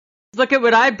look at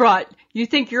what I brought. You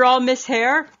think you're all Miss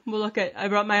Hair? Well, I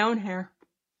brought my own hair.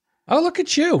 Oh, look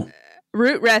at you.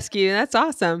 Root Rescue. That's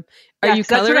awesome. Are you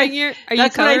coloring your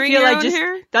own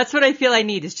hair? That's what I feel I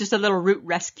need. It's just a little root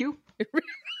rescue.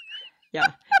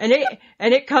 Yeah.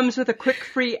 And it comes with a quick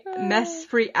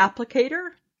mess-free applicator.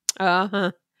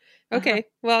 Uh-huh. Okay.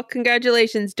 Well,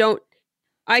 congratulations.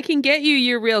 I can get you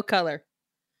your real color.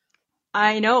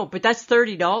 I know, but that's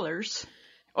 $30.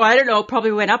 Oh, I don't know. It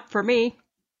probably went up for me.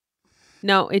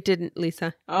 No, it didn't,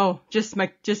 Lisa. Oh, just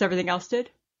everything else did?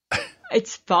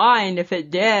 It's fine if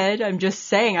it did. I'm just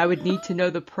saying I would need to know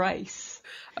the price.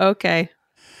 Okay.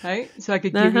 Right? So I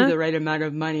could give you the right amount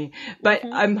of money. But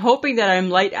I'm hoping that I'm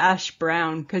light ash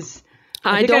brown because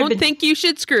I don't think you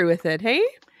should screw with it, hey?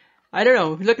 I don't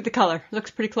know. Look at the color.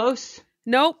 Looks pretty close.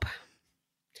 Nope.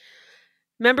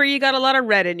 Remember, you got a lot of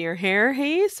red in your hair,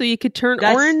 hey? So you could turn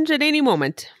orange at any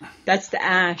moment. That's the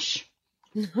ash.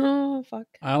 Oh, fuck.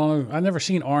 I don't know. I've never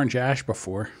seen orange ash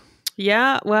before.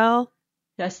 Yeah, well.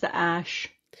 That's the ash.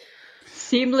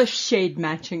 Seamless shade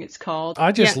matching, it's called.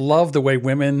 I just love the way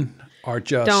women are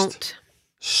just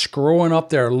screwing up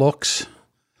their looks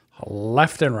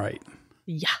left and right.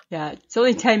 Yeah. Yeah, it's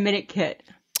only a 10-minute kit.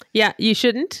 Yeah, you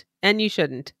shouldn't. And you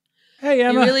shouldn't. Hey,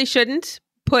 Emma. You really shouldn't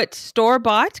put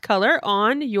store-bought color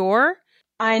on your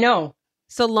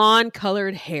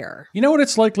salon-colored hair. You know what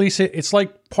it's like, Lisa? It's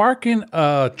like parking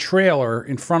a trailer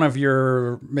in front of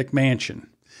your McMansion.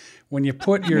 When you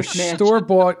put your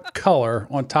store-bought color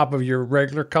on top of your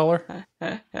regular color.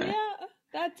 Yeah,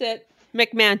 that's it.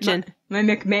 McMansion. My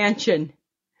McMansion.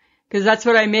 Because that's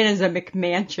what I'm in, is a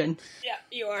McMansion. Yeah,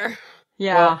 you are.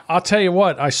 Yeah. Well, I'll tell you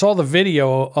what. I saw the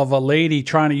video of a lady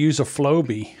trying to use a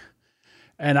Flowbee.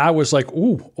 And I was like,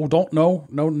 no, that's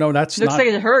Looks not. Looks like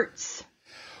it hurts.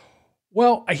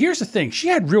 Well, here's the thing. She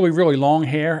had really, really long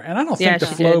hair, and I don't think the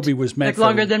Flowbee was meant for...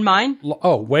 longer than mine?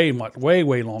 Oh, way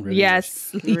longer than yes,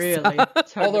 yours. Lisa. Really?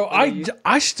 Although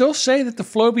I still say that the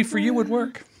Flowbee for you would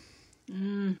work.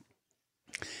 You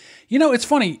know, it's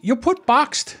funny. You'll put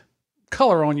boxed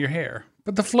color on your hair,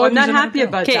 but the Flowbee's... I'm not happy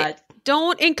about that.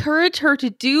 Don't encourage her to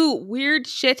do weird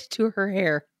shit to her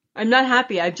hair. I'm not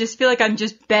happy. I just feel like I'm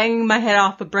just banging my head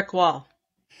off a brick wall.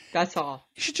 That's all.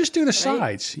 You should just do the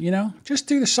sides, you know? Just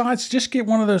do the sides. Just get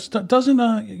one of those.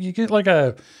 You get like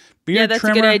a beard trimmer? Yeah, that's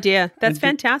a good idea. That's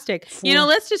fantastic.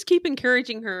 Let's just keep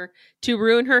encouraging her to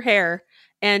ruin her hair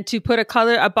and to put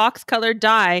a box colored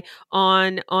dye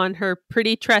on her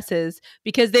pretty tresses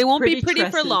because they won't be pretty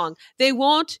for long. They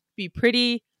won't be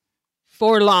pretty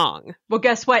for long. Well,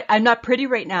 guess what? I'm not pretty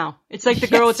right now. It's like the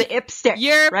girl with the ip stick,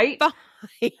 right? Fine.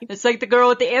 It's like the girl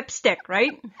with the ip stick,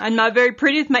 right? I'm not very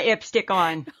pretty with my ip stick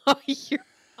on. Oh,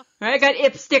 I got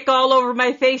ip stick all over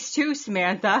my face too,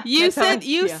 Samantha. You sent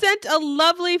a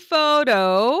lovely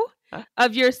photo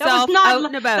of yourself out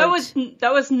and about.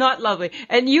 That was not lovely.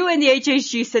 And you and the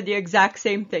HHG said the exact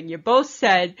same thing.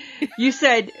 HHG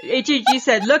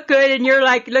said, look good, and you're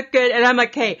like, look good. And I'm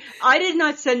like, hey, I did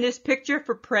not send this picture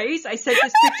for praise. I sent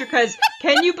this picture because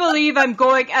can you believe I'm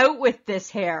going out with this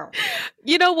hair?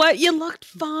 You know what? You looked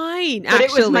fine, but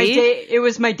actually. It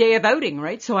was my day of outing,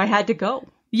 right? So I had to go.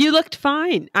 You looked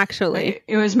fine, actually.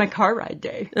 It was my car ride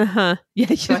day. Uh-huh.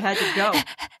 Yeah. So I had to go.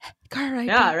 Car ride.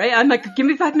 Yeah, right? I'm like, give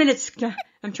me 5 minutes.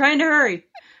 I'm trying to hurry.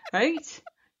 Right?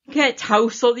 You can't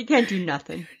tousle. You can't do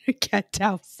nothing. You can't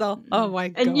tousle. Oh, my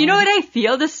God. And you know what I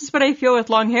feel? This is what I feel with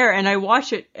long hair, and I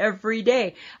wash it every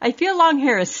day. I feel long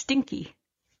hair is stinky.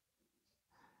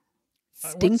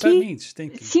 Stinky? What's that mean,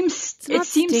 stinky? It seems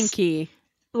stinky.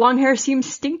 Long hair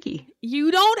seems stinky.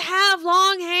 You don't have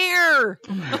long hair.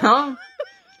 Huh?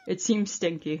 It seems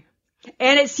stinky.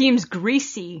 And it seems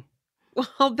greasy.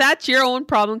 Well, that's your own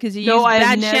problem because you use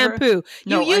bad shampoo.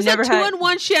 You use a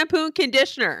 2-in-1 shampoo and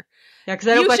conditioner. Yeah, because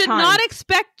I don't got time. You should not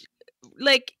expect,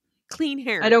 clean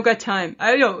hair. I don't got time.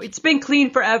 I know. It's been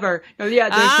clean forever. Oh, yeah,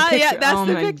 there's the picture. Yeah, that's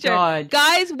the picture. God.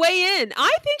 Guys, weigh in.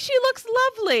 I think she looks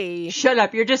lovely. Shut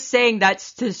up. You're just saying that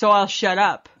so I'll shut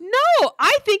up. No,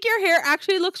 I think your hair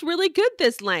actually looks really good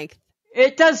this length.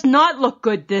 It does not look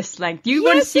good this length. Do you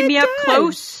want to see me up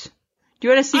close? Do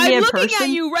you want to see me in person? I'm looking at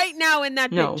you right now in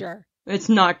that picture. It's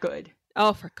not good.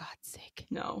 Oh, for God's sake.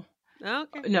 No.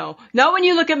 Okay. No. Not when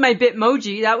you look at my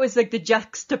Bitmoji. That was like the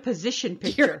juxtaposition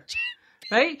picture.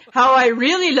 Right? How I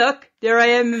really look. There I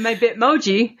am in my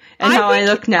Bitmoji. And how I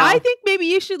look now. I think maybe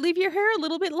you should leave your hair a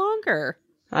little bit longer.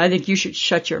 I think you should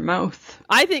shut your mouth.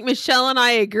 I think Michelle and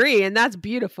I agree, and that's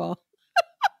beautiful.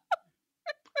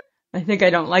 I think I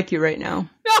don't like you right now.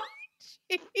 No,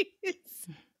 jeez.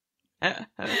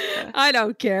 I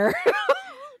don't care.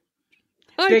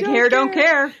 Big hair don't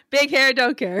care. Big hair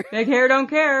don't care. Big hair don't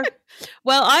care.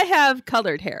 Well, I have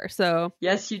colored hair, so.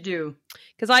 Yes, you do.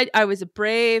 Because I was a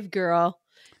brave girl,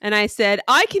 and I said,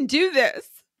 I can do this.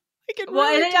 I can Well,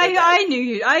 really and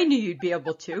do this. I knew you'd be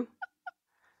able to.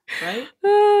 Right?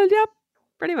 Yep,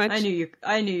 pretty much. I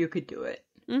knew you could do it.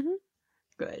 Mm-hmm.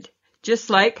 Good. Just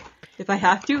like, if I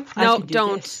have to, I No, can do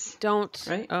don't. this. Don't.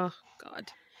 Right? Oh,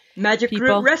 God. Magic People.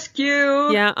 Root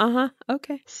Rescue. Yeah,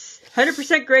 okay.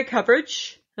 100% gray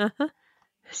coverage.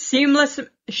 Seamless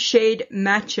shade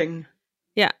matching.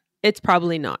 Yeah, it's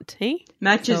probably not, hey?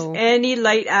 Matches So- any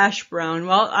light ash brown.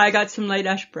 Well, I got some light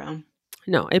ash brown.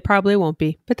 No, it probably won't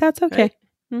be, but that's okay.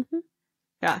 Right.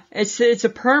 Yeah, it's a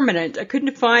permanent. I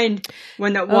couldn't find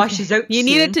one that washes out. You soon.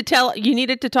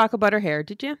 needed to talk about her hair,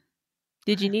 did you?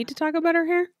 Did you need to talk about her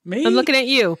hair? Me? I'm looking at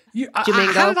you.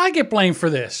 Jamingo. How did I get blamed for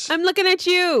this? I'm looking at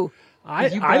you.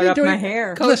 You brought up my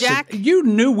hair. Listen, Kojak. you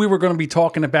knew we were going to be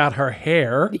talking about her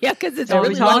hair. Yeah, because it's So really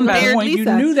we talking long about haired Point, Lisa.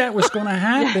 you knew that was going to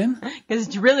happen. Because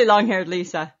it's really long haired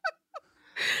Lisa.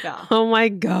 Yeah. Oh my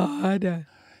God.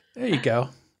 There you go.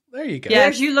 There you go. Yeah.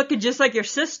 There's you looking just like your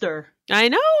sister. I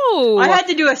know. I had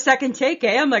to do a second take,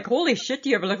 I'm like, holy shit, do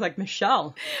you ever look like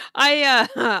Michelle?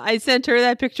 I sent her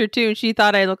that picture too, and she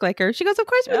thought I looked like her. She goes, "Of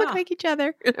course we look Yeah. like each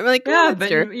other." I'm like, "Oh, Yeah, that's but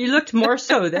true." you looked more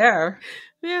so there.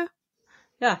 Yeah.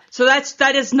 Yeah. So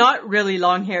that is not really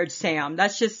long haired Sam.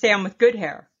 That's just Sam with good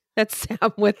hair. That's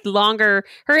Sam with longer.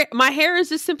 My hair is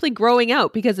just simply growing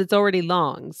out because it's already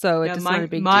long, so it's just not a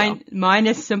big deal. Mine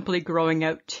is simply growing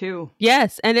out too.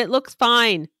 Yes, and it looks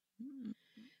fine.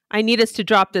 I need us to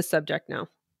drop this subject now.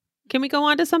 Can we go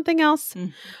on to something else?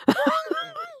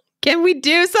 Can we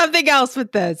do something else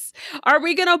with this? Are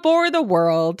we going to bore the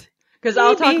world? Because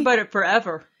I'll talk Maybe. about it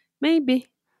forever. Maybe.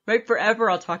 Right? Forever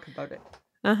I'll talk about it.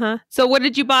 So what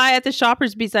did you buy at the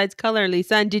Shoppers besides color,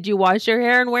 Lisa? And did you wash your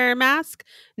hair and wear a mask?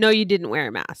 No, you didn't wear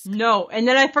a mask. No. And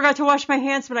then I forgot to wash my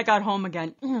hands when I got home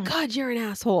again. God, you're an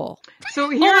asshole. So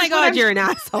here's Oh my what God, you're an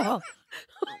asshole.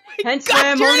 Hence God,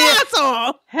 why I'm you're only an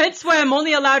asshole. Hence why I'm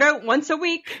only allowed out once a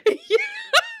week.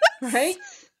 Right?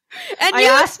 And I you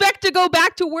asked- expect to go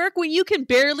back to work when you can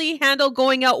barely handle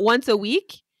going out once a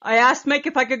week? I asked Mike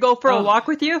if I could go for a walk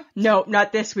with you. No,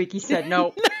 not this week. He said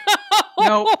nope.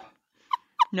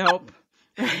 Nope.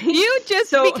 You just,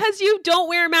 So- because you don't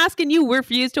wear a mask and you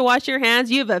refuse to wash your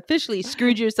hands, you've officially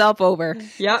screwed yourself over.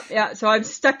 Yeah. So I'm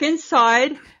stuck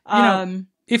inside.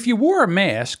 If you wore a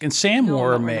mask and Sam No,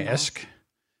 wore a I'm not wearing a mask,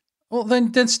 well,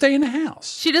 then stay in the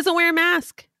house. She doesn't wear a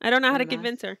mask. I don't know how to Wear a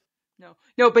convince her.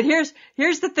 No, but here's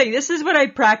the thing. This is what I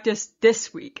practiced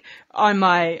this week on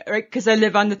right, because I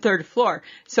live on the 3rd floor.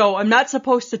 So I'm not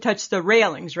supposed to touch the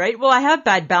railings, right? Well, I have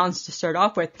bad balance to start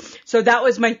off with. So that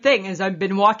was my thing, is I've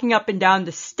been walking up and down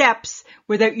the steps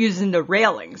without using the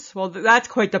railings. Well, that's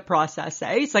quite the process,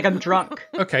 eh? It's like I'm drunk.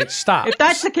 Okay, stop. If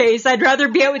that's the case, I'd rather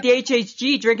be out with the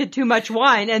HHG drinking too much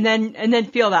wine and then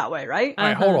feel that way, right? All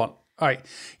right, hold on. All right.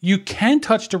 You can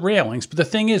touch the railings, but the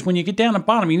thing is, when you get down the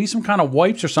bottom, you need some kind of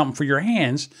wipes or something for your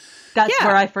hands. That's Yeah.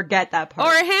 where I forget that part.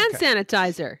 Or a hand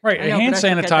sanitizer. Right, I know, a hand but I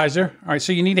forget that sanitizer. All right,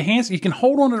 so you need a hand. You can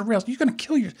hold on to the rails. You're going to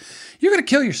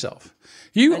kill yourself.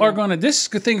 You are going to. This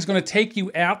thing's going to take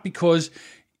you out because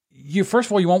you. First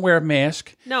of all, you won't wear a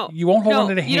mask. No. You won't hold on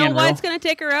to the You know handrail. why it's going to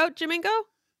take her out, Jamingo?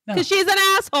 No. Because she's an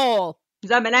asshole.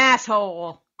 'Cause I'm an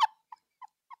asshole.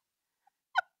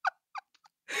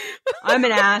 I'm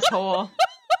an asshole.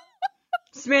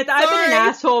 Samantha, I've been an Sorry.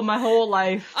 asshole my whole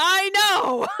life, I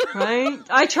know. right?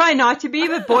 I try not to be,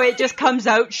 but boy, it just comes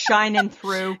out shining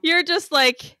through. You're just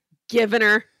like giving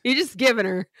her. You're just giving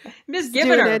her. I'm just Doing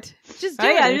giving her. it. Just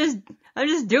doing Right? it. I'm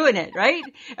just doing it, right?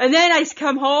 And then I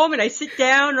come home and I sit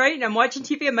down, right? And I'm watching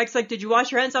TV and Mike's like, "Did you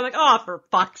wash your hands?" I'm like, "Oh, for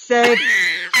fuck's sake."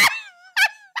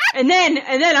 and then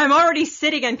I'm already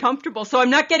sitting uncomfortable, so I'm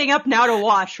not getting up now to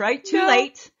wash, right? Too No.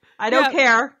 late. I don't Yeah.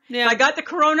 care. Yeah. If I got the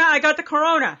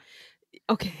corona.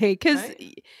 Okay, because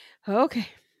Right? okay.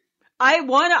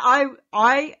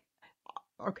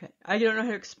 Okay. I don't know how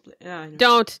to explain. Yeah, I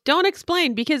know. Don't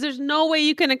explain, because there's no way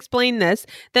you can explain this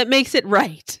that makes it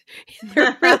right.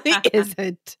 There really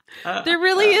isn't. There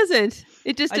really isn't.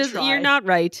 It just I doesn't. try. You're not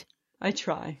right. I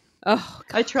try. Oh,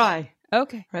 I try.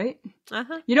 okay. Right?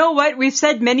 Uh-huh. You know what? We've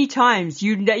said many times.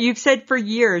 You've said for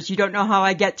years you don't know how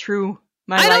I get through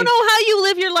my life. I don't know how you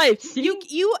live your life. See?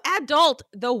 You adult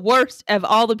the worst of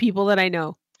all the people that I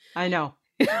know. I know.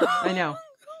 I know.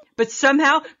 But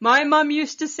somehow, my mom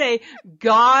used to say,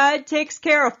 God takes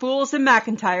care of fools and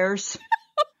McIntyres.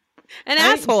 And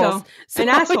Right? assholes. And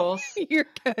assholes. You're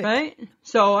good. Right?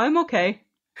 So I'm okay.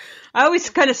 I always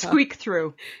kind of squeak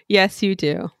through. Yes, you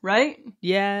do. Right?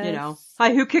 Yes. You know.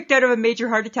 Hi, who kicked out of a major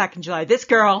heart attack in July? This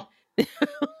girl.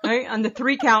 Right? On the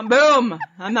 3 count, boom!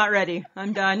 I'm not ready.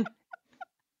 I'm done.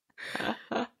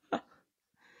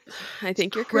 I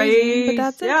think you're crazy, but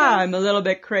that's okay. Yeah, I'm a little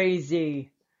bit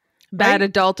crazy. Bad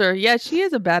adulter. Yeah, she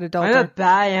is a bad adulter.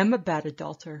 I am a bad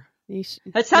adulter.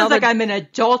 That sounds like I'm an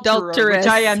adulterer, which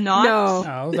I am not.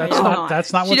 No,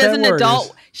 that's not what that word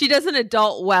is. She doesn't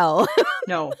adult well.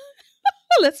 No.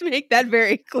 Let's make that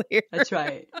very clear. That's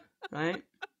right. Right?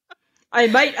 I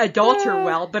might adulter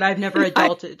well, but I've never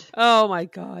adulted. Oh my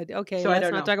God. Okay, so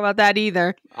let's not talk about that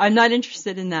either. I'm not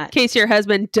interested in that. In case your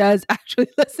husband does actually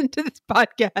listen to this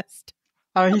podcast.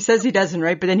 Oh, he says he doesn't,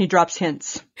 right? But then he drops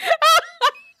hints.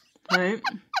 Right?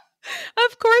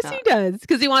 Of course he does,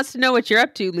 because he wants to know what you're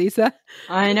up to, Lisa.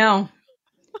 I know.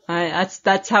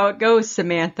 That's how it goes,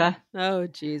 Samantha. Oh,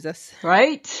 Jesus.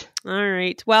 Right? All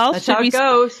right. Well, that's how it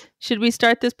goes. Should we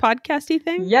start this podcasty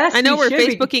thing? Yes, I know we're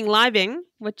Facebooking living,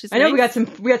 which is I know nice.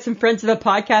 we got some friends of the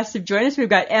podcast who've joined us. We've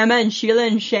got Emma and Sheila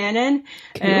and Shannon,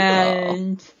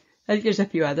 and I think there's a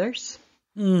few others.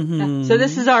 Mm-hmm. Yeah. So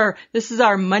this is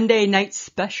our Monday night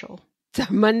special.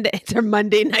 It's our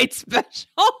Monday night special.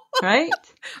 Right?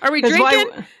 Are we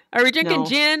drinking? Are we drinking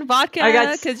gin, vodka?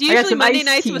 Because usually Monday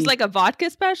nights was like a vodka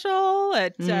special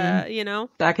at,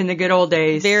 back in the good old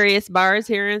days. Various bars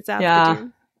here in Saskatoon. Yeah.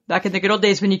 Back in the good old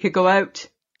days when you could go out.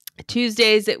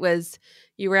 Tuesdays,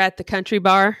 you were at the country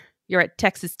bar. You're at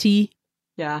Texas Tea.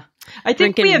 Yeah. I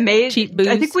think we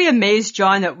amazed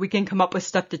John that we can come up with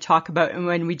stuff to talk about and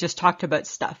when we just talked about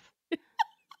stuff.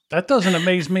 That doesn't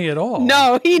amaze me at all.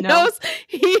 No, he knows.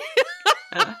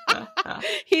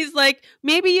 He's like,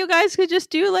 maybe you guys could just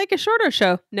do like a shorter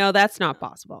show. No, that's not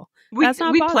possible. We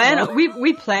plan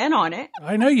on it.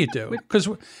 I know you do, because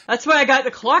that's why I got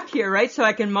the clock here, right? So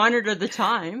I can monitor the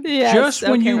time. Yes, just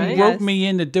when you roped me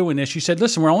into doing this, you said,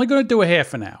 "Listen, we're only going to do a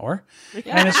half an hour,"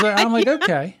 and I'm like,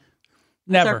 "Okay,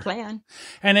 never." That's our plan.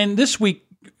 And then this week,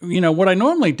 what I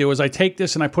normally do is I take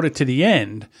this and I put it to the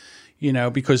end.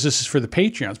 Because this is for the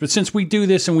Patreons. But since we do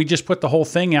this and we just put the whole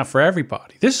thing out for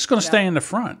everybody, this is going to stay in the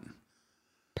front.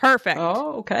 Perfect.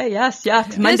 Oh, okay. Yes.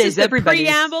 Mondays, this is the everybody's.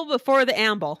 Preamble before the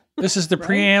amble. This is the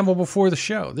preamble before the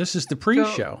show. This is the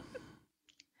pre-show. So,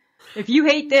 if you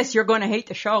hate this, you're going to hate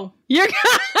the show.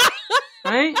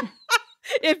 Right?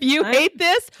 If you hate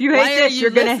this, you are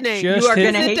going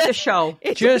to hate the show.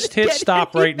 Just hit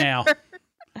stop right now.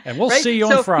 And we'll see you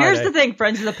on Friday. Here's the thing,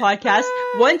 friends of the podcast.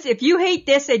 If you hate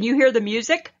this and you hear the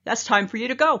music, that's time for you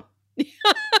to go.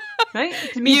 Right?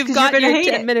 You've got your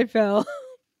 10-minute fill.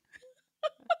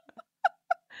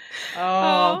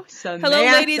 Oh, Samantha. Hello,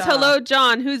 ladies. Hello,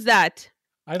 John. Who's that?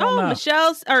 I don't know.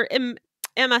 Michelle's, or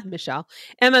Emma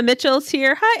Mitchell's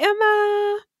here. Hi,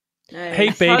 Emma. Hey,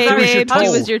 babe.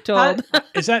 Who was your told?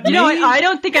 Is that me? I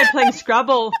don't think I'm playing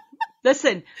Scrabble.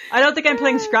 Listen, I don't think I'm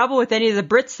playing Scrabble with any of the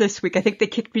Brits this week. I think they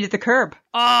kicked me to the curb.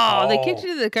 Oh, they kicked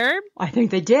you to the curb? I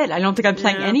think they did. I don't think I'm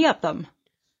playing any of them.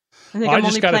 I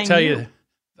just got to tell you,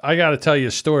 I got to tell you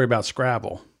a story about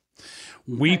Scrabble.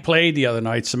 We played the other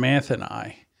night, Samantha and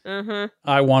I. Mm-hmm.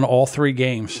 I won all 3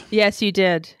 games. Yes, you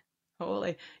did.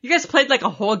 Holy. You guys played like a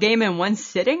whole game in one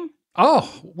sitting? Oh,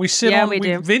 we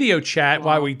video chat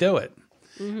while we do it.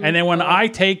 Mm-hmm. And then when I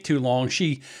take too long,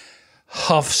 she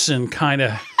huffs and kind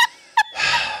of...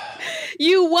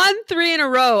 You won 3 in a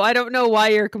row. I don't know why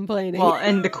you're complaining. Well,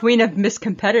 and the queen of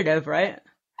miscompetitive, right?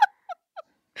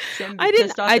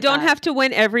 I don't have to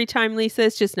win every time, Lisa.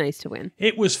 It's just nice to win.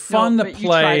 It was fun to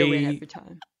play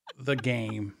the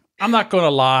game. I'm not going to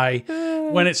lie.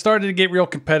 When it started to get real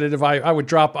competitive, I would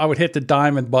hit the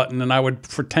diamond button, and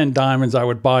for 10 diamonds, I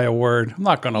would buy a word. I'm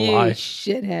not going to lie. You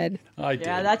shithead. I did.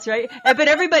 Yeah, that's right. But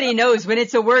everybody knows when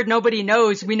it's a word nobody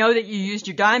knows. We know that you used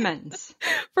your diamonds.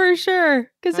 For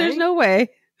sure, because there's no way.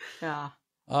 Yeah.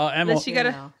 Emma,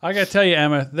 I got to tell you,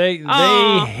 Emma, they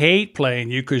hate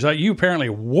playing you because you apparently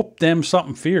whooped them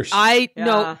something fierce.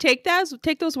 No, take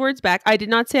those words back. I did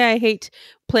not say I hate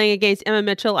playing against Emma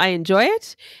Mitchell. I enjoy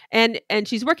it, and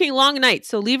she's working long nights,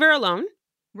 so leave her alone.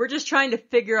 We're just trying to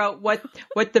figure out what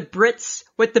the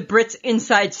Brits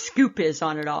inside scoop is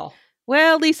on it all.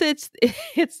 Well, Lisa,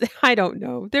 it's I don't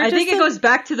know. I think it goes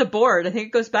back to the board. I think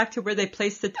it goes back to where they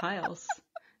place the tiles.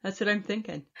 That's what I'm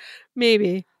thinking.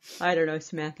 Maybe. I don't know,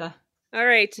 Samantha. All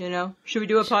right. Should we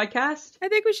do a podcast? I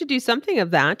think we should do something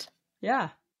of that. Yeah.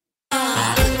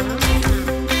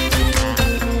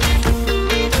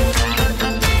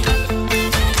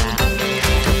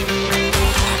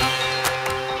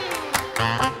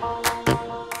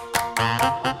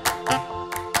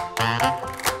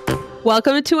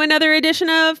 Welcome to another edition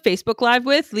of Facebook Live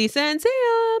with Lisa and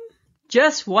Sam.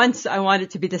 Just once, I want it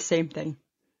to be the same thing.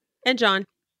 And John.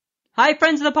 Hi,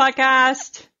 friends of the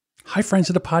podcast. Hi, friends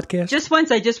of the podcast. Just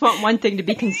once, I just want one thing to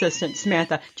be consistent,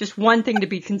 Samantha. Just one thing to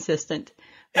be consistent.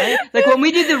 Right? Like when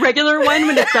we do the regular one,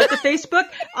 when it's at the Facebook,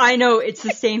 I know it's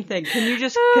the same thing.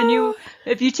 Can you,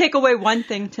 if you take away one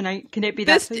thing tonight, can it be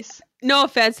that, please? No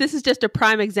offense. This is just a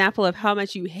prime example of how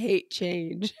much you hate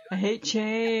change. I hate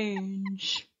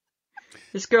change.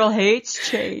 This girl hates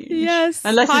change. Yes.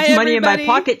 Unless it's money in my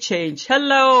pocket change.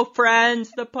 Hello, friends,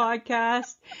 the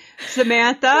podcast.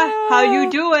 Samantha, how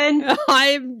you doing?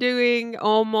 I'm doing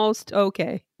almost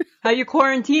okay. How you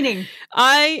quarantining?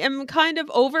 I am kind of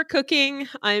overcooking.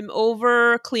 I'm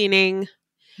over cleaning.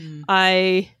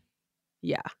 Yeah.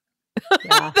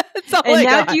 That's all and I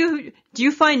now got. do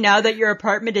you find now that your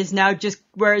apartment is now just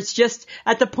where it's just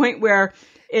at the point where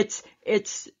it's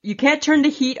you can't turn the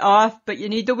heat off, but you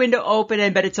need the window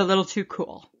open, but it's a little too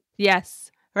cool. Yes.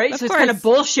 Right? So it's kind of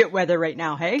bullshit weather right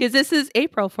now, hey? Because this is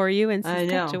April for you in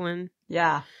Saskatchewan.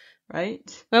 Yeah.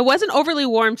 Right? Well, it wasn't overly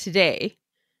warm today.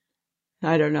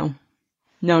 I don't know.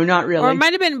 No, not really. Or it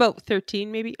might have been about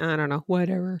 13 maybe. I don't know.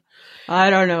 Whatever. I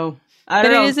don't know.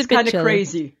 It's kind of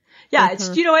crazy. Yeah,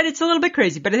 it's, you know what? It's a little bit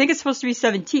crazy, but I think it's supposed to be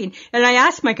 17. And I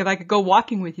asked Mike if I could go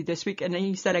walking with you this week, and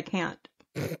he said I can't.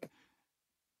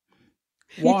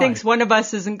 He thinks one of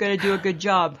us isn't going to do a good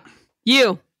job.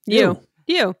 You. I'm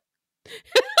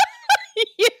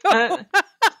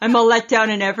a letdown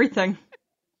in everything.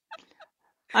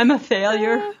 I'm a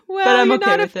failure, but I'm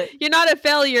okay with it. You're not a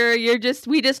failure.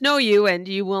 We just know you, and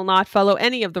you will not follow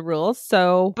any of the rules.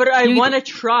 So, but I want to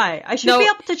try. I should be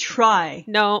able to try.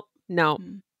 No.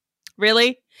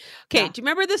 Really? Okay. Yeah. Do you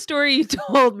remember the story you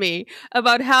told me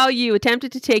about how you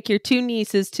attempted to take your two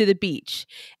nieces to the beach,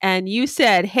 and you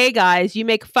said, "Hey guys, you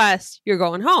make a fuss, you're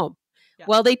going home." Yeah.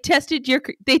 Well, they tested you,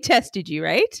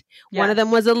 right? Yes. One of them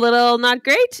was a little not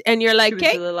great, and you're like,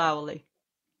 "Okay,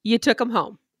 you took them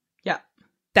home." Yeah,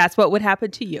 that's what would happen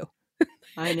to you.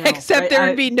 I know. Except there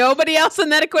would be nobody else in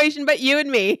that equation but you and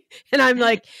me. And I'm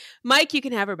like, Mike, you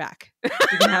can have her back. You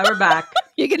can have her back.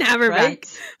 You can have her back.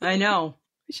 I know.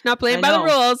 She's not playing by the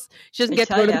rules. She doesn't get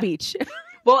to go to the beach.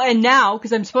 Well, and now,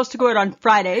 because I'm supposed to go out on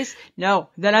Fridays, no.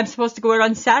 Then I'm supposed to go out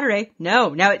on Saturday,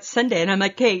 no. Now it's Sunday, and I'm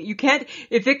like, hey, you can't.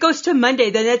 If it goes to Monday,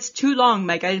 then that's too long,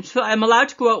 Mike. I'm allowed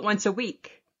to go out once a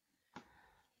week.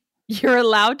 You're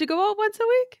allowed to go out once a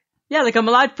week? Yeah, like I'm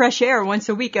allowed fresh air once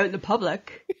a week out in the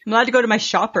public. I'm allowed to go to my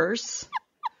shoppers,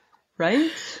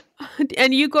 right?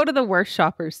 And you go to the worst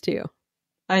shoppers too.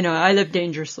 I know. I live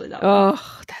dangerously that way.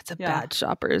 Oh, that's a bad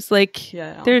shoppers. Like,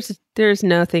 there's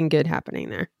nothing good happening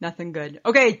there. Nothing good.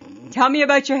 Okay, tell me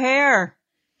about your hair.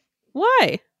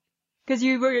 Why? Because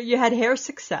you had hair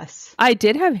success. I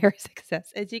did have hair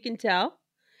success, as you can tell.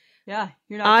 Yeah,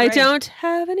 you're not I gray. don't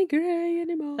have any gray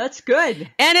anymore. That's good.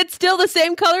 And it's still the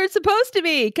same color it's supposed to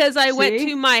be, because I went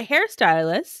to my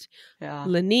hairstylist,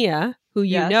 Linnea, who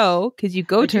you know, because you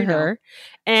go to her,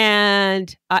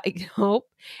 and I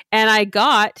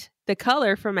got the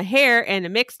color from my hair and I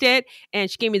mixed it, and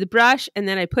she gave me the brush, and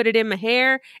then I put it in my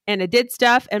hair and I did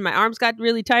stuff, and my arms got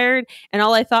really tired, and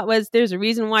all I thought was, there's a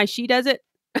reason why she does it.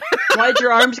 Why'd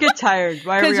your arms get tired?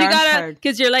 Why are your arms tired?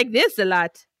 Because you're like this a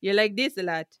lot. You're like this a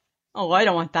lot. Oh, I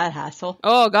don't want that hassle.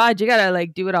 Oh God, you gotta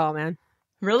like do it all, man.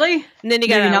 Really? And then you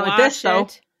gotta not with this though.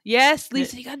 Yes,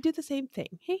 Lisa, you gotta do the same thing.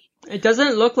 Hey. It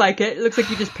doesn't look like it. It looks like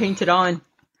you just painted on.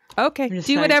 Okay,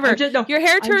 do whatever. Your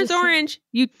hair turns orange.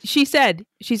 She said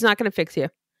she's not gonna fix you.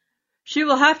 She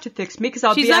will have to fix me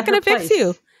because she's not gonna fix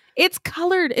you. It's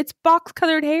colored. It's box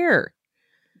colored hair.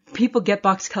 People get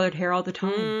box colored hair all the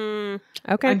time.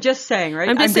 Okay. I'm just saying, right?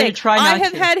 I'm just saying. Try not I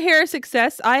have had hair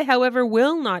success. I, however,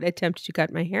 will not attempt to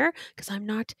cut my hair because I'm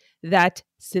not that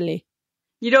silly.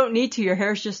 You don't need to. Your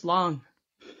hair's just long.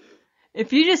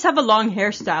 If you just have a long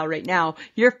hairstyle right now,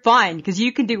 you're fine because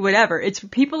you can do whatever. It's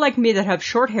people like me that have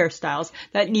short hairstyles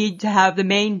that need to have them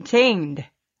maintained.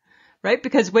 Right?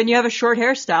 Because when you have a short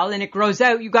hairstyle and it grows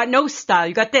out, you got no style.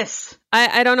 You got this.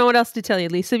 I don't know what else to tell you,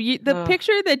 Lisa. The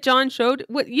picture that John showed,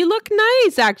 you look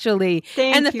nice, actually.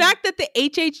 Thank you. Fact that the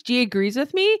HHG agrees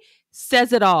with me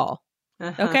says it all.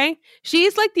 Uh-huh. Okay?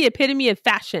 She's like the epitome of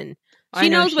fashion. She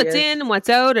knows what's in and what's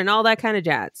out and all that kind of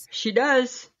jazz. She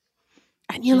does.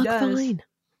 And you look fine.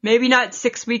 Maybe not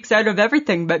 6 weeks out of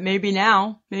everything, but maybe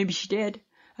now. Maybe she did.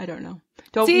 I don't know.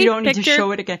 You don't need to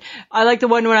show it again. I like the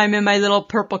one when I'm in my little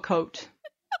purple coat.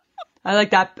 I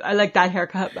like that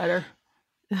haircut better.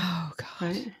 Oh God!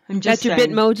 Right? I'm just That's your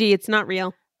Bitmoji. It's not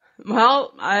real.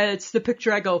 Well, it's the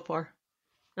picture I go for.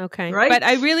 Okay, right? But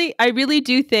I really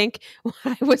do think when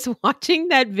I was watching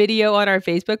that video on our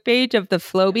Facebook page of the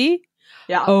Flowbee.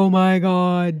 Yeah. Oh my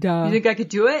God! You think I could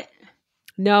do it?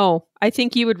 No, I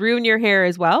think you would ruin your hair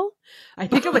as well. I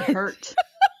think it would hurt.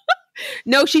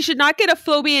 No, she should not get a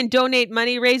Flowbee and donate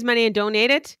money, raise money and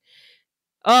donate it.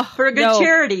 Oh, for a good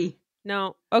charity.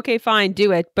 No. Okay, fine.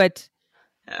 Do it. But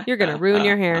you're going to ruin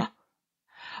your hair.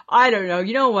 I don't know.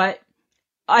 You know what?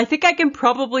 I think I can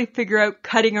probably figure out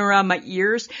cutting around my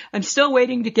ears. I'm still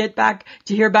waiting to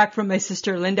hear back from my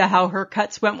sister Linda how her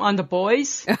cuts went on the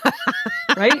boys.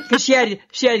 Right? Because she had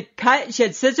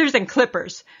scissors and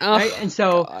clippers. Oh, right? And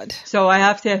so I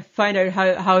have to find out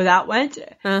how that went.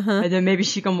 And then maybe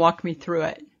she can walk me through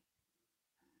it.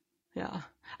 Yeah.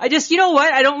 I just, you know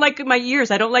what? I don't like my ears.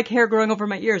 I don't like hair growing over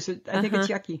my ears. I think it's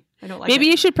yucky. I don't like it. Maybe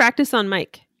you should practice on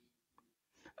Mike.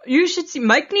 You should see,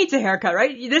 Mike needs a haircut,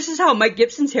 right? This is how Mike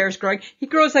Gibson's hair is growing. He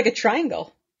grows like a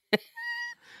triangle.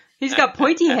 He's got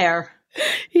pointy hair.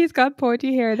 He's got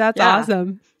pointy hair. That's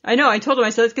awesome. I know. I told him,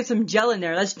 I said, let's get some gel in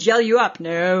there. Let's gel you up.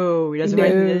 No, he doesn't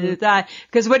want to do that.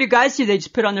 Because what do guys do? They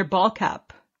just put on their ball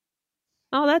cap.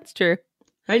 Oh, that's true.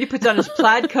 Right? He puts on his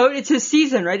plaid coat. It's his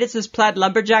season, right? It's his plaid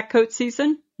lumberjack coat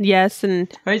season. Yes.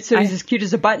 And right. So he's as cute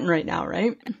as a button right now,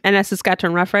 right? And a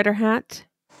Saskatchewan Rough Rider hat.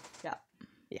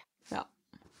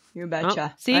 You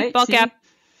betcha. Oh, see? Right? Ball cap.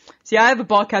 See, I have a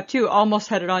ball cap too. Almost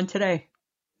had it on today.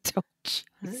 Oh,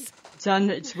 jeez. It's on.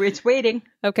 It's waiting.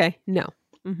 Okay. No.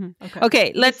 Mm-hmm.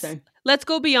 Okay. Let's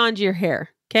go beyond your hair.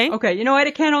 Okay. Okay. You know what?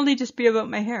 It can't only just be about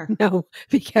my hair. No,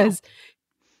 because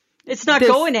it's not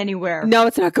going anywhere. No,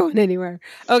 it's not going anywhere.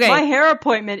 Okay. My hair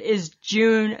appointment is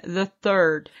June the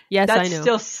 3rd. Yes, I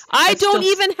know. I don't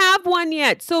even have one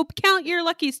yet. So count your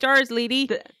lucky stars, lady.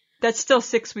 That's still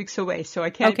 6 weeks away, so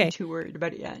I can't be too worried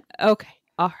about it yet. Okay.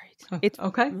 All right. It's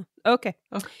okay. Okay.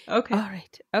 Okay. All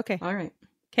right. Okay. All right.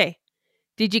 Okay.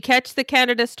 Did you catch the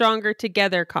Canada Stronger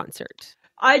Together concert?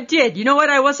 I did. You know what?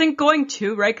 I wasn't going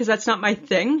to, right? Because that's not my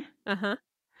thing. Uh-huh.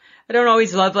 I don't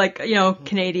always love,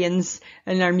 Canadians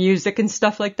and their music and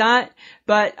stuff like that.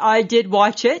 But I did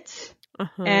watch it.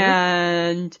 Uh-huh.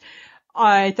 And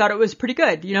I thought it was pretty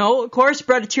good. You know, of course,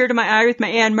 brought a tear to my eye with my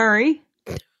Anne Murray.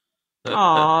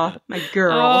 Aw, my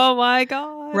girl. Oh my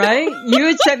God. Right? You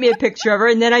had sent me a picture of her,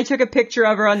 and then I took a picture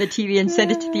of her on the TV and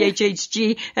sent it to the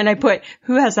HHG, and I put,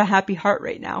 who has a happy heart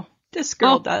right now? This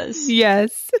girl does.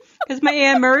 Yes. Because my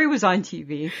Anne Murray was on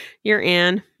TV. Your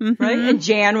Anne. Mm-hmm. Right? And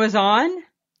Jan was on.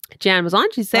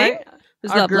 She sang. Right?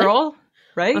 Our lovely girl,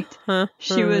 right? Uh-huh.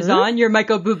 She was on. Your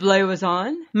Michael Bublé was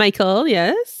on. Michael,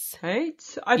 yes. Right?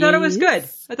 I thought it was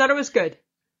good.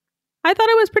 I thought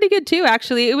it was pretty good too,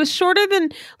 actually. It was shorter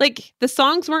than, the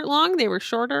songs weren't long. They were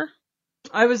shorter.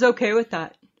 I was okay with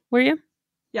that. Were you?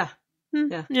 Yeah.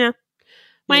 Yeah.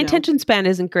 My attention span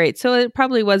isn't great, so it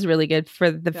probably was really good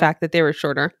for the fact that they were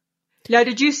shorter. Yeah,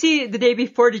 did you see the day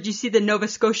before, did you see the Nova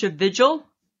Scotia Vigil?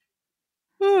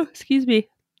 Oh, excuse me.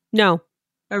 No.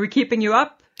 Are we keeping you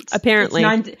up? Apparently.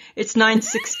 It's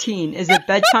 9:16. Is it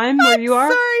bedtime where you are?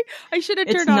 Sorry. I should have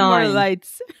turned on more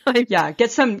lights. Yeah,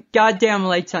 get some goddamn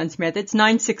lights on, Samantha. It's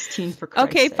 9:16 for Christ's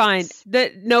Okay, sakes. fine.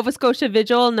 The Nova Scotia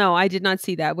Vigil? No, I did not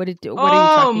see that. What are you talking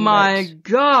about? Oh my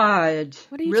God.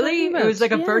 What are you really? talking about? It was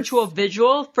like a virtual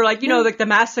vigil for like the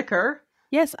massacre.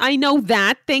 Yes, I know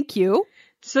that. Thank you.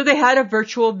 So they had a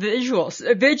virtual vigil.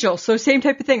 So same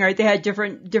type of thing, right? They had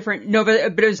different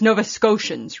Nova, but it was Nova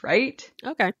Scotians, right?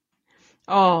 Okay.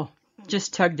 Oh,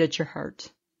 just tugged at your heart.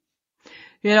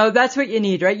 You know, that's what you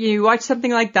need, right? You watch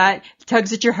something like that, it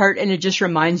tugs at your heart, and it just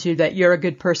reminds you that you're a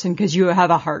good person because you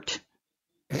have a heart.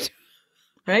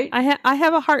 Right? I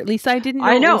have a heart, Lisa. I didn't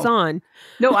know it was on.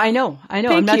 No, I know.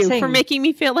 Thank you for making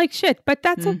me feel like shit, but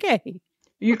that's okay.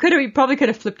 You probably could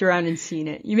have flipped around and seen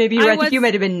it. I think you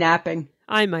might have been napping.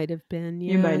 I might have been,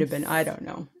 yes. You might have been. I don't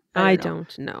know. I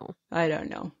don't know. I don't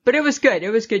know. But it was good.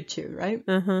 It was good too, right?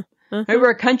 Uh-huh. Right, we're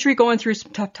a country going through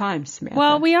some tough times, Samantha.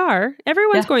 Well, we are.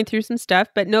 Everyone's going through some stuff,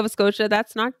 but Nova Scotia,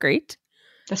 that's not great.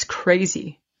 That's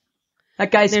crazy.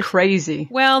 That guy's crazy.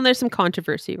 Well, and there's some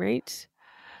controversy, right?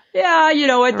 Yeah, you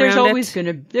know what? There's always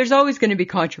gonna be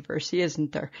controversy,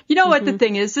 isn't there? You know what the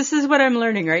thing is? This is what I'm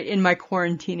learning, right, in my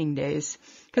quarantining days.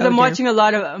 Because I'm watching a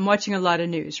lot of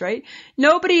news, right?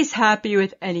 Nobody's happy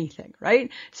with anything,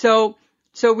 right? So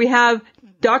we have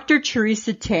Dr.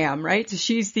 Theresa Tam, right? So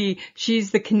she's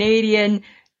the Canadian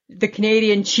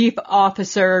chief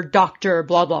officer, doctor,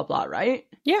 blah, blah, blah, right?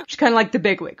 Yeah. She's kind of like the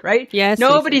bigwig, right? Yes.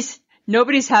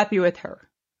 Nobody's happy with her,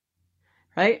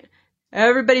 right?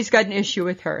 Everybody's got an issue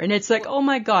with her. And it's like, oh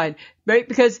my God, right?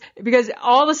 Because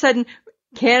all of a sudden,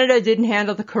 Canada didn't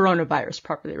handle the coronavirus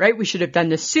properly, right? We should have done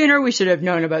this sooner. We should have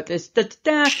known about this.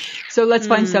 So let's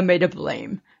find somebody to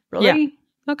blame. Really?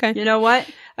 Yeah. Okay. You know what?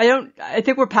 I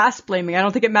think we're past blaming. I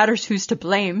don't think it matters who's to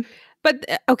blame. But,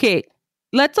 okay.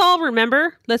 Let's all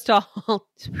remember. Let's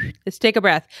take a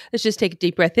breath. Let's just take a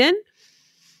deep breath in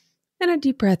and a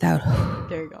deep breath out.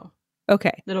 There you go.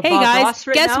 Okay. Little Hey Bob guys, Ross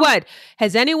right guess now? what?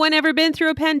 Has anyone ever been through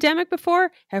a pandemic before?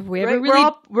 Have we ever Right?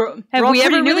 really? We're have all we pretty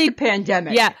ever new really? at the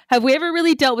pandemic? Yeah. Have we ever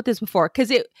really dealt with this before?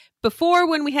 Because before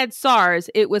when we had SARS,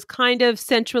 it was kind of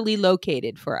centrally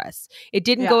located for us. It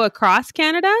didn't go across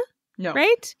Canada, No.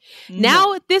 right? No.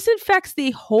 Now this infects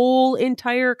the whole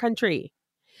entire country.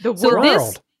 The So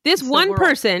world. this one world.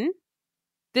 person,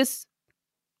 this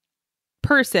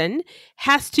person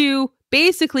has to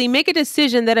basically make a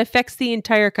decision that affects the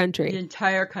entire country. The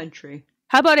entire country.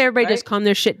 How about everybody Right? just calm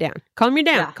their shit down? Calm you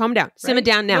down. Yeah. Calm down. Simmer Right?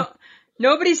 down now.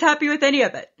 Nobody's happy with any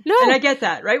of it. No. And I get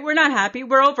that, right? We're not happy.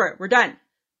 We're over it. We're done.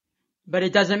 But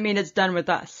it doesn't mean it's done with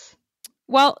us.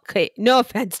 Well, okay, no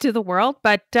offense to the world,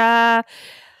 but I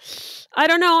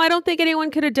don't know. I don't think anyone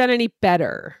could have done any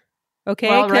better. Okay?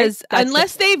 Well, right. Because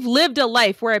unless they've lived a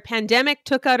life where a pandemic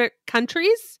took out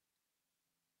countries.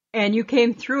 And you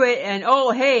came through it and,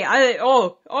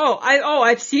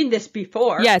 I've seen this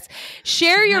before. Yes.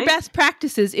 Share your Right? best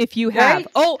practices if you have. Right?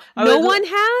 Oh, I no would one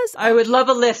has? I would love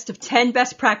a list of 10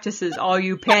 best practices, all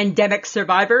you pandemic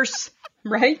survivors,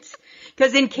 right?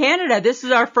 Because in Canada, this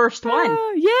is our first one,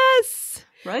 Yes.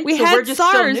 right? We So we're had just still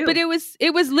SARS, new. but it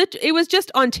was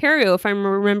just Ontario, if I'm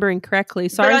remembering correctly.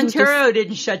 SARS But was just- Ontario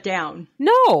didn't shut down.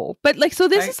 no, but so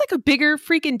this Right? is like a bigger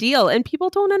freaking deal, and people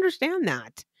don't understand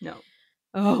that. No.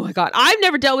 Oh my God. I've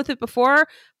never dealt with it before.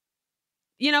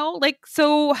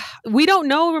 So we don't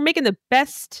know. We're making the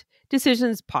best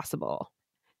decisions possible.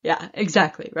 Yeah,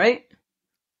 exactly, right?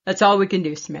 That's all we can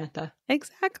do, Samantha,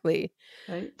 Exactly.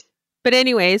 right? But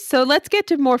anyways, so let's get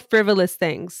to more frivolous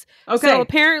things. Okay. So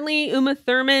apparently Uma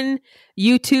Thurman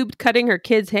YouTubed cutting her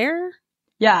kids' hair.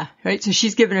 Yeah, right? So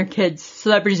she's giving her kids,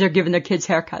 celebrities are giving their kids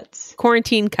haircuts.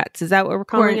 Quarantine cuts. Is that what we're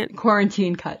calling it?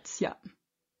 Quarantine cuts, yeah.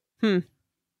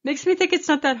 Makes me think it's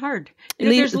not that hard.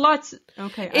 There's lots.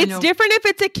 Okay, I know. It's different if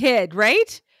it's a kid,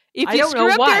 right? If I you don't screw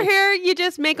know up why. their hair, you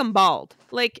just make them bald.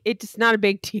 It's not a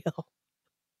big deal.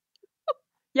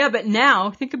 Yeah, but now,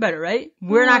 think about it, right?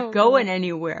 We're not going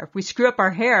anywhere. If we screw up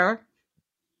our hair,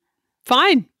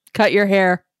 Fine. Cut your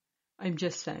hair. I'm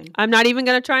just saying. I'm not even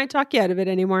going to try and talk you out of it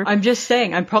anymore. I'm just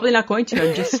saying. I'm probably not going to.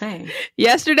 I'm just saying.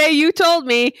 Yesterday, you told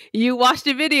me you watched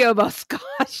a video about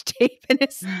Scotch tape and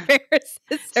his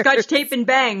Scotch tape and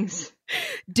bangs.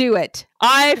 Do it.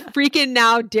 I freaking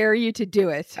now dare you to do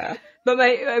it. But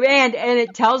and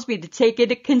it tells me to take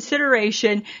into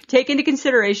consideration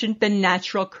the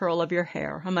natural curl of your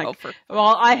hair. I'm like,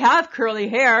 well, I have curly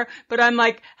hair, but I'm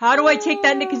like, how do I take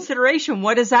that into consideration?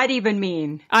 What does that even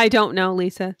mean? I don't know,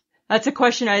 Lisa. That's a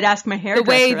question I'd ask my hairdresser. The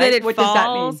way that right? it What falls,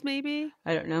 does that mean? maybe?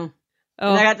 I don't know. Oh,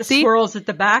 And I got the swirls at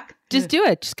the back. Just do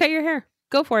it. Just cut your hair.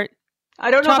 Go for it.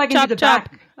 I don't know if I can chop, do the chop.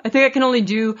 back. I think I can only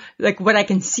do what I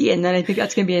can see, and then I think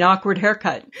that's going to be an awkward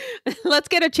haircut. Let's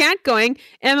get a chant going.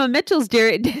 Emma Mitchell's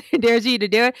dares you to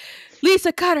do it.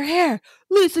 Lisa cut her hair.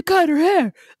 Lisa cut her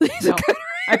hair. Lisa cut her hair.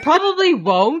 I probably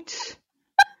won't.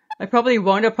 I'll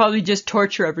probably just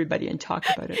torture everybody and talk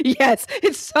about it. Yes,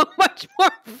 it's so much more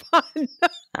fun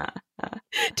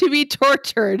to be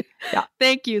tortured. Yeah.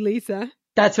 Thank you, Lisa.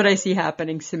 That's what I see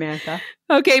happening, Samantha.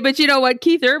 Okay, but you know what?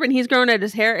 Keith Urban, he's growing out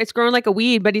his hair. It's growing like a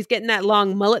weed, but he's getting that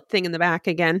long mullet thing in the back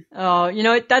again. Oh, you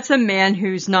know what? That's a man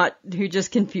who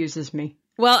just confuses me.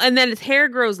 Well, and then his hair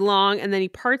grows long, and then he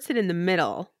parts it in the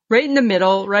middle. Right in the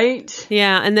middle, right?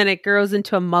 Yeah, and then it grows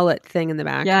into a mullet thing in the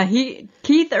back. Yeah,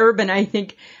 Keith Urban, I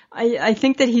think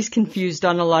that he's confused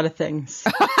on a lot of things.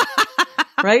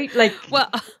 Right? Well,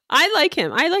 I like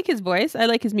him. I like his voice. I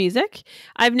like his music.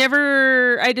 I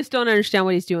just don't understand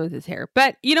what he's doing with his hair.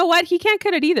 But you know what? He can't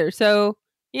cut it either. So,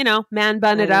 man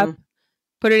bun it up.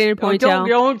 Put it in a ponytail.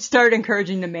 Don't start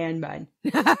encouraging the man bun.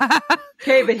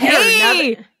 Okay, but here,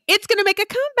 hey, it's going to make a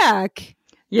comeback.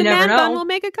 You never know. The man bun will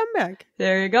make a comeback.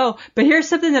 There you go. But here's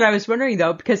something that I was wondering,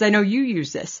 though, because I know you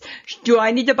use this. Do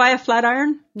I need to buy a flat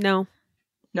iron? No.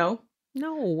 No?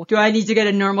 No. Do I need to get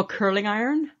a normal curling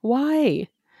iron? Why?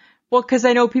 Well, because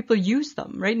I know people use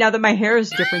them, right? Now that my hair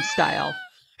is a different style.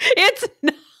 It's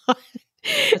not.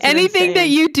 Anything that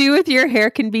you do with your hair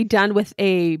can be done with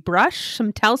a brush,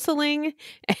 some tousling.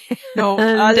 No,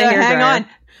 hang on.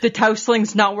 The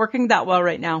tousling's not working that well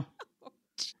right now.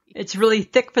 It's really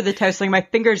thick for the tousling. My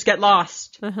fingers get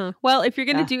lost. Uh-huh. Well, if you're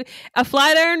going to do a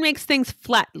flat iron, makes things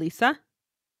flat, Lisa.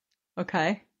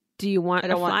 Okay. Do you want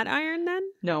a flat iron then?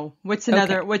 No. What's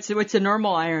another? Okay. What's a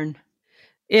normal iron?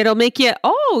 It'll make you.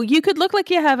 Oh, you could look like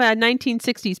you have a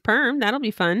 1960s perm. That'll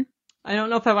be fun. I don't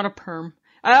know if I want a perm.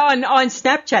 On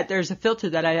Snapchat, there's a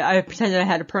filter that I pretended I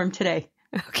had a perm today.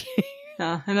 Okay.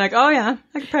 I'm like, oh yeah,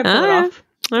 I could probably pull it off.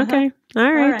 Okay.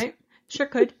 All right. Sure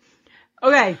could.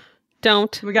 Okay.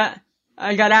 Don't.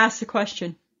 I got asked a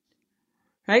question.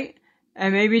 Right?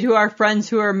 And maybe to our friends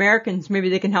who are Americans, maybe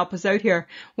they can help us out here.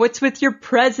 What's with your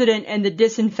president and the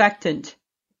disinfectant?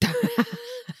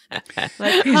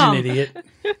 Like, he's an idiot.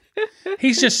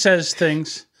 He just says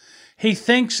things. He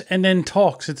thinks and then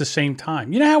talks at the same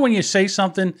time. You know how when you say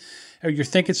something or you're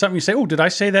thinking something, you say, oh, did I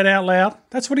say that out loud?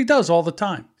 That's what he does all the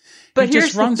time. But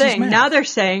here's the thing. Now they're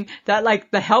saying that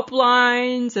like the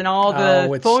helplines and all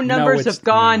the phone numbers have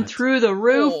gone through the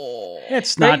roof.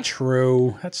 It's not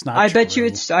true. That's not true. I bet you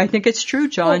I think it's true,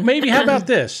 John. Well, maybe how about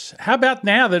this? How about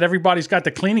now that everybody's got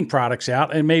the cleaning products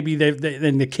out and maybe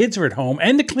then the kids are at home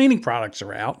and the cleaning products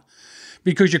are out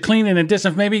because you're cleaning and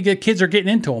disinfecting. Maybe the kids are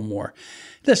getting into them more.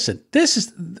 Listen, this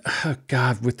is, oh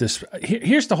God, with this.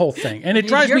 Here's the whole thing. And it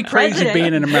drives me crazy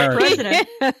being in America.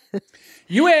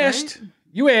 You asked.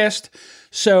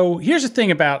 So here's the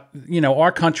thing about,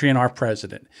 our country and our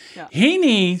president. Yeah. He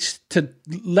needs to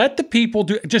let the people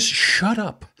just shut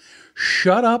up.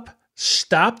 Shut up.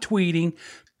 Stop tweeting.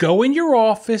 Go in your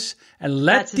office and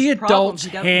let the adults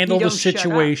handle the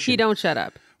situation. He don't shut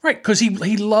up. Right, because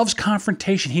he loves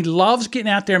confrontation. He loves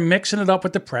getting out there, mixing it up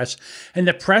with the press, and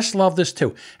the press love this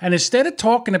too. And instead of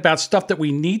talking about stuff that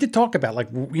we need to talk about, like,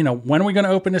 when are we going to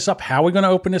open this up? How are we going to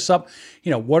open this up?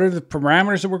 What are the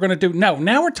parameters that we're going to do? No,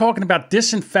 now we're talking about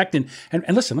disinfectant. And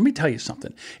listen, let me tell you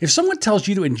something. If someone tells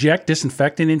you to inject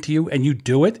disinfectant into you and you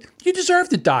do it, you deserve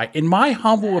to die, in my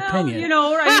humble opinion.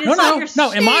 Right?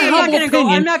 No, in my humble opinion,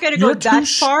 I'm not going to go that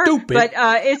far, stupid. But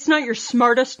it's not your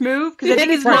smartest move, because I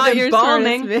think it's not your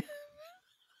smartest move.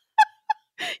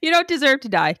 You don't deserve to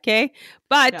die, okay?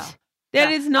 But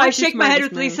that is not. I shake my head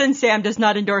with Lisa, and Sam does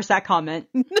not endorse that comment.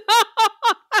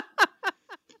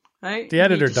 Right? The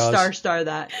editor does. Star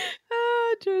that.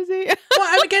 Jersey.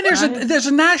 Well, again, there's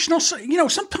a national.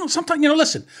 Sometimes.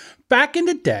 Listen. Back in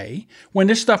the day, when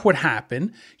this stuff would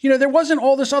happen, there wasn't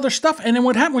all this other stuff, and then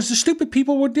what happened was the stupid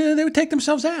people would take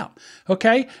themselves out.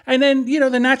 Okay, and then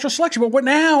the natural selection. But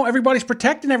now everybody's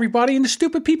protecting everybody, and the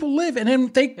stupid people live, and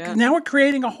then now we're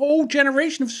creating a whole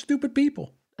generation of stupid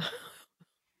people.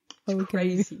 It's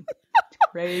crazy. It's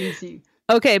crazy.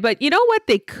 Okay, but you know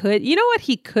what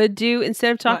he could do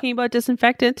instead of talking about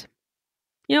disinfectant?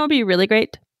 You know what would be really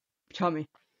great? Tell me.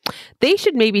 They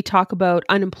should maybe talk about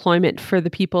unemployment for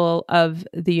the people of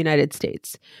the United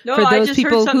States. For those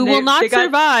people who will not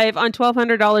survive on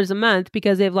 $1,200 a month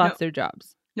because they've lost their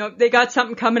jobs. No, they got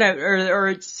something coming out or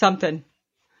it's something.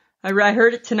 I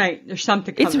heard it tonight. There's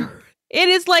something coming. It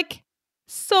is like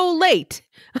so late.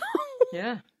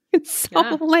 Yeah. It's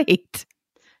so late.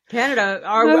 Canada,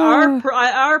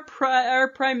 our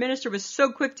prime minister was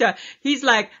so quick he's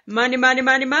like, money.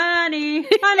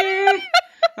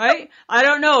 Right? I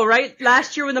don't know, right?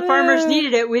 Last year when the farmers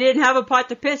needed it, we didn't have a pot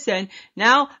to piss in.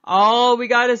 Now, all we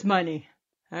got is money.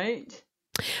 Right?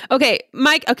 Okay,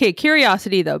 Mike,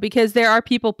 curiosity though, because there are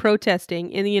people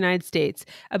protesting in the United States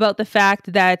about the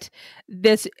fact that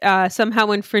this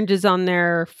somehow infringes on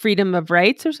their freedom of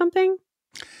rights or something?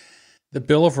 The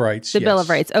Bill of Rights. The Bill of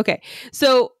Rights. Okay.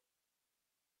 So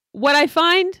what I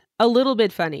find a little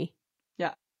bit funny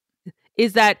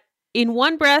is that in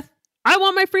one breath, I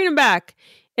want my freedom back.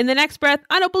 In the next breath,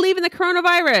 I don't believe in the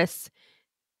coronavirus.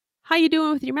 How you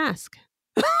doing with your mask?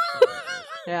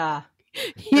 Yeah.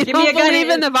 You give don't me a believe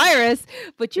gun in the virus,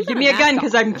 but you give me a gun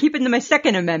because I'm keeping my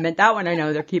Second Amendment. That one I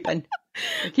know they're keeping.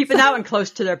 They're keeping that one close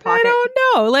to their pocket. I don't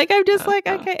know. Like, I'm just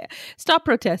okay, stop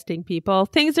protesting, people.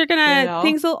 Things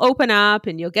will open up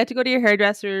and you'll get to go to your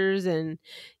hairdressers and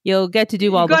you'll get to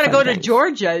do all the things. You got to go to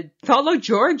Georgia. Follow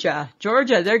Georgia.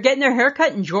 They're getting their hair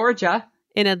cut in Georgia.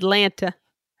 In Atlanta.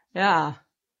 Yeah.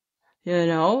 Okay,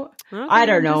 I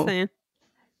don't know.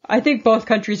 I think both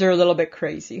countries are a little bit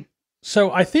crazy.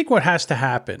 So I think what has to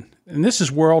happen, and this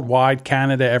is worldwide,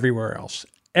 Canada, everywhere else,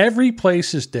 every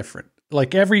place is different.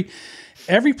 Like every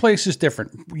place is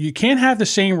different. You can't have the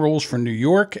same rules for New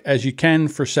York as you can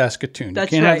for Saskatoon.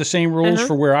 That's you can't right. have the same rules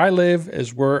for where I live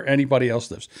as where anybody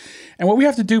else lives. And what we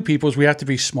have to do, people, is we have to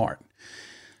be smart.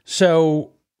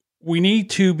 So we need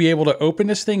to be able to open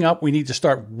this thing up. We need to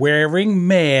start wearing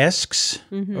masks,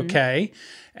 okay,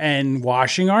 and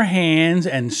washing our hands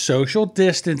and social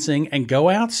distancing and go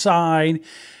outside.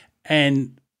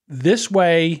 And this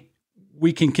way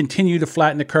we can continue to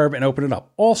flatten the curve and open it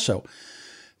up. Also,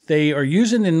 they are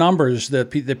using the numbers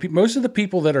that most of the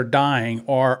people that are dying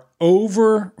are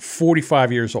over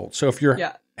 45 years old. So if you're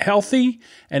healthy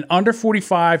and under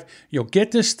 45, you'll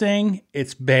get this thing.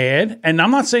 It's bad. And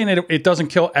I'm not saying that it doesn't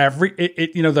kill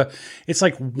it's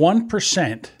like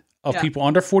 1% of people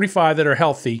under 45 that are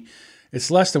healthy. It's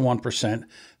less than 1%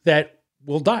 that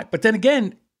will die. But then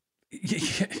again,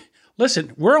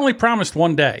 listen, we're only promised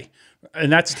one day,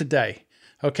 and that's today.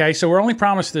 Okay, so we're only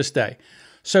promised this day.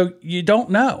 So you don't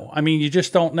know. I mean, you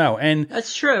just don't know. And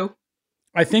that's true.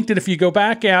 I think that if you go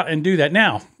back out and do that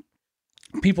now,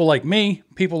 people like me,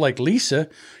 people like Lisa,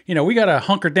 we got to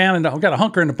hunker down and we got to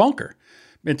hunker in the bunker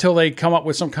until they come up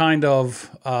with some kind of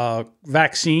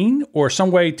vaccine or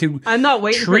some way to I'm not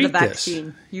waiting for the treat vaccine.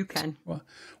 this. You can.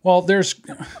 Well, there's,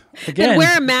 again. And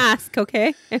wear a mask,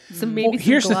 okay?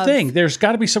 Here's the thing. There's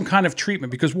got to be some kind of treatment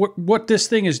because what this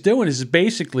thing is doing is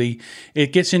basically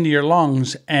it gets into your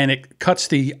lungs and it cuts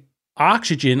the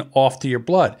oxygen off to your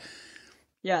blood.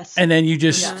 Yes. And then you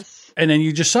just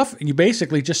suffer. You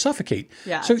basically just suffocate.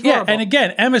 Yeah. So and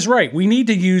again, Emma's right. We need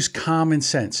to use common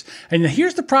sense. And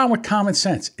here's the problem with common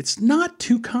sense. It's not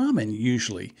too common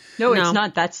usually. No, it's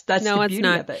not. That's the beauty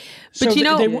of it. But so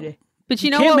But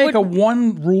you can't make a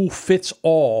one rule fits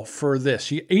all for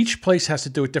this. Each place has to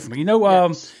do it differently.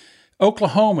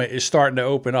 Oklahoma is starting to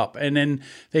open up, and then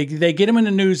they get them in the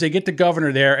news. They get the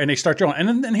governor there, and they start going.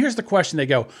 And then here's the question: they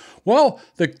go, "Well,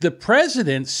 the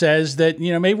president says that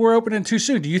maybe we're opening too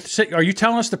soon. Are you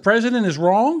telling us the president is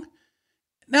wrong?"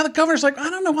 Now the governor's like, "I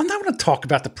don't know. I'm not going to talk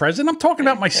about the president. I'm talking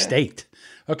about my state.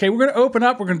 Okay, we're going to open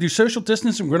up. We're going to do social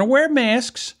distancing. We're going to wear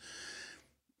masks."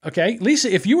 Okay,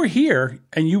 Lisa, if you were here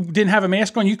and you didn't have a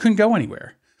mask on, you couldn't go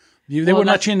anywhere. They wouldn't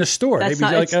let you in the store. They'd be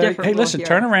like, "Hey, listen,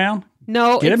 turn around.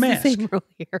 No, get a mask." the same rule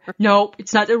here. No,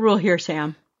 it's not the rule here,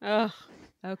 Sam. Oh,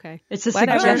 okay. It's a suggestion.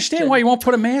 I don't understand why you won't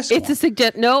put a mask on. It's a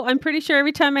suggestion. No, I'm pretty sure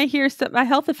every time I hear a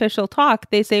health official talk,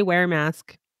 they say wear a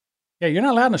mask. Yeah, you're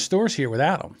not allowed in the stores here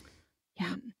without them.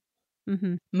 Yeah.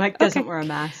 Mm-hmm. Mike doesn't wear a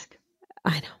mask.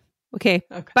 I know. Okay.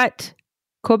 But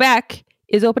Quebec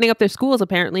is opening up their schools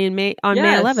apparently May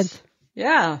 11th.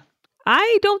 Yeah.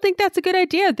 I don't think that's a good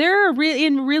idea. They're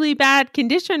in really bad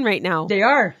condition right now. They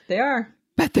are.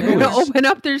 But they're going to open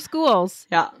up their schools.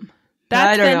 Yeah.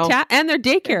 That's fantastic. And their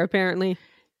daycare apparently.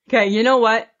 Okay, you know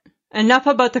what? Enough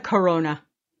about the corona.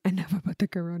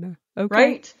 Okay.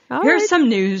 Right? Here's some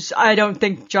news I don't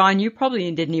think, John, you probably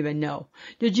didn't even know.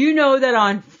 Did you know that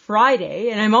on Friday,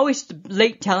 and I'm always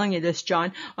late telling you this,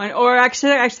 John,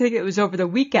 actually I think it was over the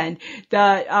weekend,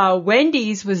 that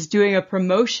Wendy's was doing a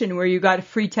promotion where you got a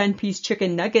free 10-piece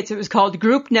chicken nuggets. It was called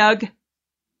Group Nug.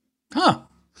 Huh.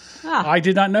 I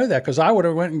did not know that because I would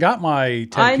have went and got my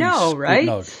 10-piece I know, right?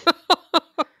 Nug.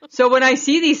 So when I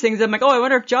see these things, I'm like, I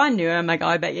wonder if John knew. And I'm like,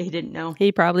 I bet you he didn't know.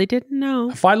 He probably didn't know.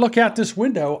 If I look out this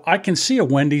window, I can see a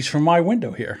Wendy's from my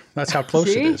window here. That's how close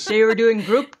it is. They were doing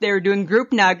group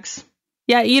nugs.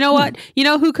 Yeah, you know what? You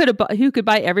know who could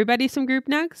buy everybody some group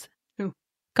nugs? Who?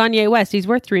 Kanye West. He's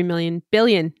worth $3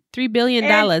 billion.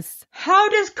 And how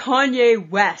does Kanye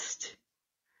West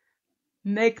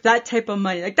make that type of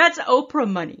money? Like, that's Oprah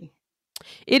money.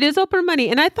 It is Oprah money.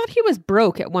 And I thought he was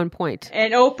broke at one point.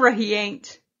 And Oprah, he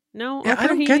ain't. No, yeah, I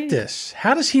don't get this.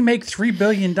 How does he make $3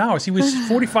 billion? He was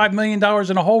 $45 million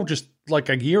in a hole just like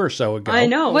a year or so ago. I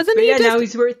know. Wasn't he? Now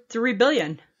he's worth $3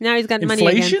 billion. Now he's got money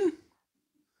again. Inflation?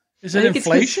 Is it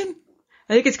inflation?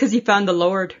 I think it's because he found the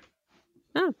Lord.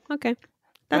 Oh, okay.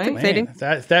 That's exciting.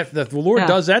 Man, the Lord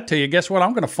does that to you. Guess what?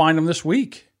 I'm going to find him this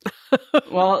week.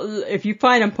 Well, if you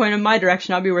find him, point in my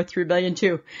direction. I'll be worth $3 billion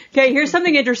too. Okay, here's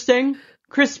something interesting.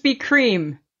 Krispy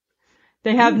Kreme.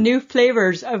 They have new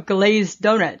flavors of glazed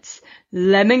donuts,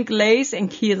 lemon glaze and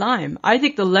key lime. I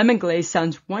think the lemon glaze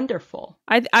sounds wonderful.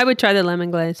 I would try the lemon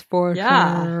glaze for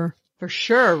sure. For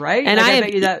sure, right? And I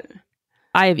bet you that.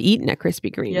 I have eaten at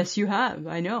Krispy Kreme. Yes, you have.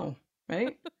 I know,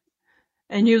 right?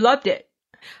 And you loved it.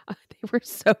 They were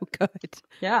so good.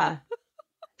 Yeah.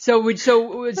 So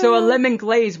a lemon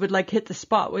glaze would like hit the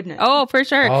spot, wouldn't it? Oh, for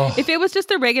sure. Oh. If it was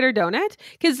just a regular donut,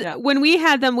 because when we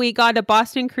had them, we got a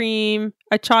Boston cream,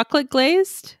 a chocolate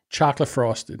glazed, chocolate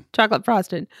frosted,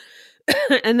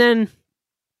 and then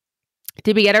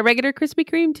did we get a regular Krispy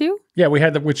Kreme too? Yeah, we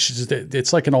had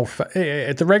it's like an old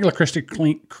the regular Krispy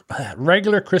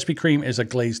Kreme is a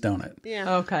glazed donut.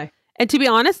 Yeah. Okay. And to be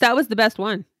honest, that was the best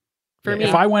one for me.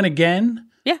 If I went again.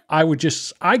 Yeah,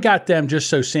 I got them just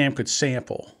so Sam could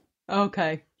sample.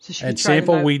 Okay. So she and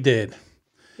sample we did.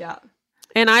 Yeah.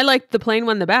 And I liked the plain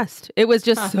one the best. It was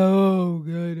just so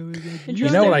good. It was good. You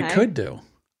know what I could do?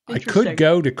 I could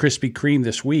go to Krispy Kreme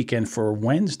this week and for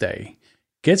Wednesday,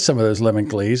 get some of those lemon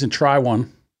glaze and try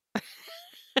one.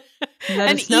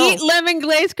 And eat lemon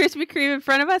glazed Krispy Kreme in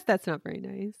front of us? That's not very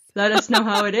nice. Let us know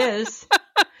how it is.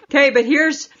 Okay, but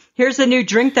here's a new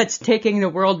drink that's taking the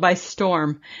world by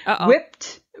storm.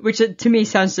 Whipped, which to me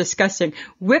sounds disgusting.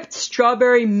 Whipped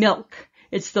strawberry milk.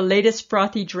 It's the latest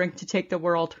frothy drink to take the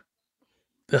world.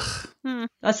 Ugh.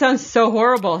 That sounds so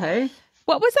horrible, hey?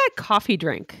 What was that coffee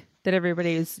drink that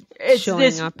everybody was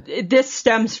showing up? This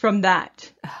stems from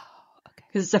that. Oh, okay.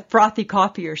 Because it's a frothy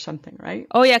coffee or something, right?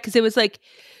 Oh, yeah, because it was like...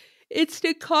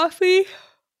 instant coffee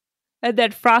and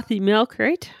then frothy milk,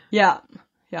 right? Yeah.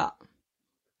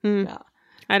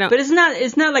 I don't. But isn't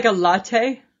that like a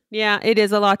latte? Yeah, it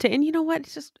is a latte. And you know what?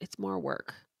 It's more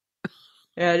work.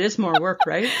 Yeah, it is more work,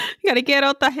 right? You got to get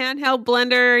out the handheld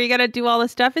blender. You got to do all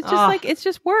this stuff. It's just it's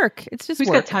just work. It's just Who's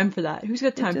work. got time for that? Who's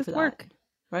got time for that? Work.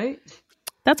 Right?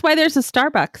 That's why there's a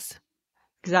Starbucks.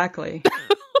 Exactly.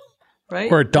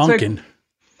 Right? Or a Dunkin'.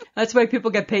 That's why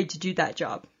people get paid to do that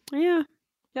job. Yeah.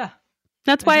 Yeah.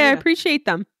 That's why I appreciate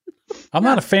them. I'm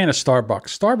not a fan of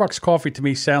Starbucks. Starbucks coffee to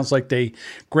me sounds like they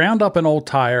ground up an old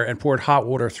tire and poured hot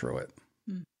water through it.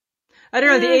 I don't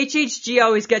know. The HHG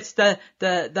always gets the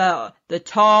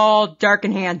tall, dark,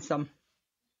 and handsome.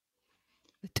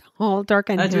 The tall, dark,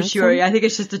 and handsome. That's for sure. I think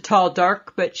it's just the tall,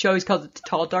 dark, but she always calls it the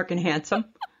tall, dark, and handsome.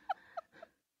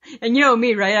 And you know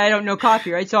me, right? I don't know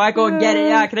coffee, right? So I go and get it.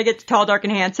 Yeah, can I get the tall, dark,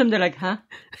 and handsome? They're like, huh?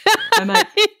 I'm like,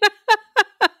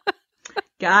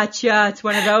 gotcha. It's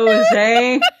one of those,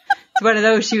 eh? It's one of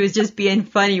those. She was just being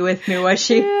funny with me, was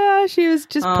she? Yeah, she was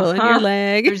just pulling your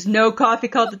leg. There's no coffee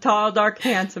called the tall, dark,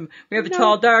 handsome. We have a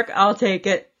tall, dark. I'll take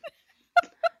it.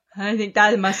 I think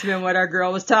that must have been what our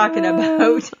girl was talking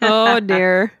about. Oh,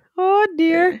 dear. Oh,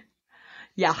 dear.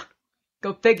 Yeah.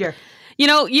 Go figure. You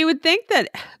know, you would think that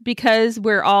because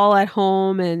we're all at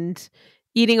home and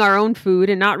eating our own food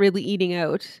and not really eating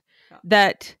out,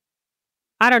 that,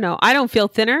 I don't know, I don't feel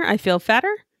thinner. I feel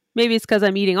fatter. Maybe it's because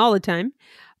I'm eating all the time.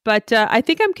 But I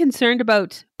think I'm concerned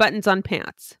about buttons on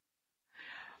pants.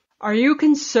 Are you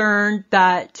concerned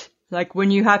that, like,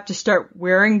 when you have to start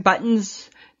wearing button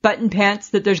pants,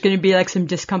 that there's going to be, like, some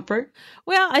discomfort?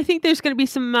 Well, I think there's going to be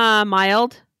some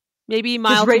mild to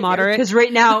moderate. Because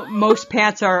right now, most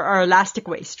pants are elastic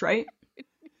waist, right?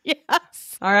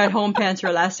 Yes. Our at-home pants are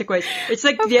elastic waist. It's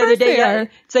like the other day.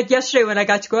 It's like yesterday when I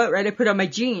got to go out, right? I put on my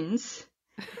jeans.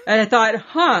 And I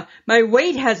thought, my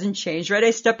weight hasn't changed, right? I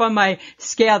step on my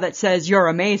scale that says you're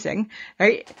amazing,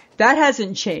 right? That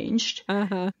hasn't changed.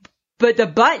 Uh-huh. But the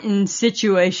button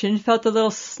situation felt a little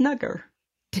snugger.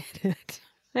 Did it?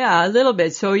 Yeah, a little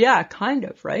bit. So yeah, kind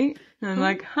of, right? And I'm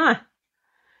like,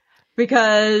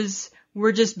 because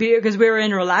because we were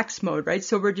in relaxed mode, right?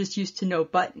 So we're just used to no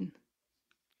button.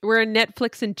 We're in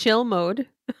Netflix and chill mode.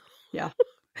 Yeah.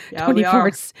 Yeah,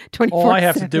 24 All I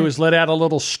have to do is let out a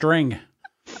little string.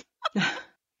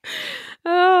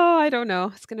 Oh, I don't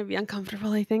know. It's going to be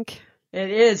uncomfortable, I think. It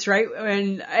is, right?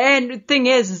 And the thing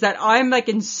is that I'm like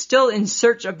still in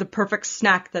search of the perfect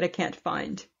snack that I can't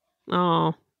find.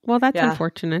 Oh, well, that's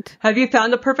unfortunate. Have you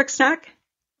found the perfect snack?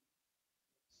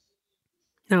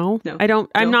 No, I don't.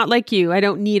 No. I'm not like you. I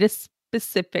don't need a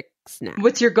specific snack.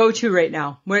 What's your go-to right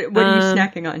now? What are you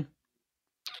snacking on?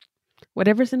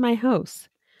 Whatever's in my house.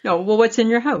 No, well, what's in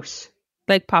your house?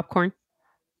 Like popcorn.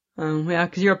 Oh, yeah,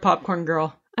 because you're a popcorn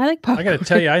girl. I like popcorn. I got to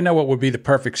tell you, I know what would be the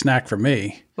perfect snack for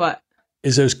me. What?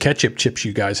 Is those ketchup chips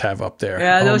you guys have up there.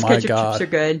 Yeah, those ketchup chips are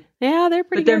good. Yeah, they're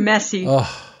pretty good. But they're messy.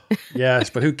 Oh, yes,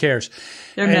 but who cares?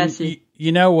 They're messy.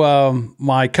 You know,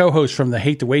 my co-host from the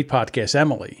Hate to Wait podcast,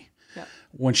 Emily,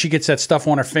 when she gets that stuff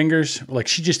on her fingers, like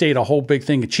she just ate a whole big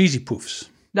thing of Cheesy Poofs.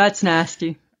 That's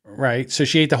nasty. Right. So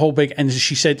she ate the whole big, and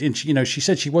she said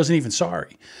she wasn't even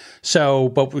sorry. So,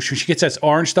 but when she gets that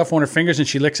orange stuff on her fingers and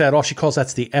she licks that off, she calls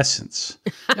that's the essence.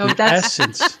 No, that's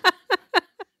essence.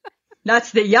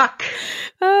 That's the yuck.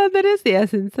 That is the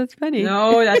essence. That's funny.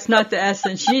 No, that's not the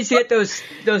essence. She needs to get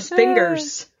those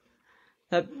fingers.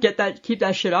 Keep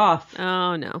that shit off.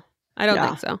 Oh no, I don't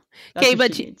think so.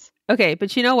 Okay,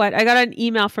 but you know what? I got an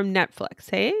email from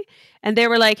Netflix. Hey, and they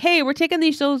were like, "Hey, we're taking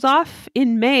these shows off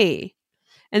in May,"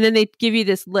 and then they give you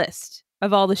this list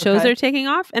of all the shows they're taking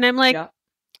off, and I'm like,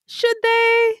 should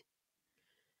they?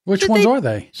 Which ones are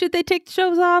they? Should they take the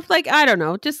shows off? Like, I don't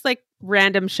know, just like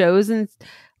random shows and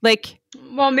like.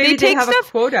 Well, maybe they have a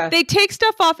quota. They take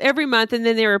stuff off every month and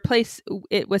then they replace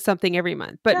it with something every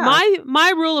month. But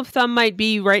my rule of thumb might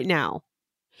be right now,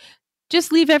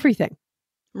 just leave everything.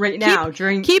 Right now,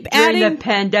 during the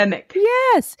pandemic.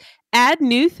 Yes. Add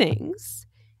new things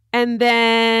and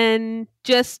then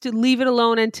just leave it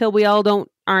alone until we all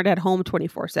aren't at home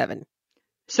 24/7.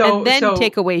 And then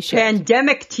take away shit.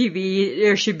 Pandemic TV,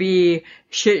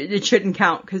 it shouldn't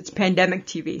count because it's pandemic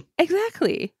TV.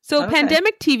 Exactly. So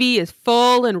pandemic TV is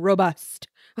full and robust.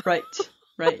 Right.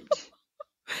 Back.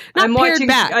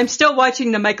 I'm still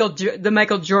watching the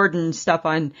Michael Jordan stuff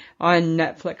on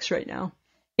Netflix right now.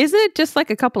 Isn't it just like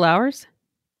a couple hours?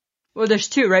 Well, there's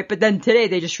 2, right? But then today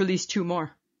they just released 2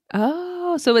 more.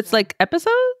 Oh, so it's like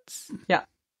episodes? Yeah.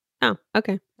 Oh,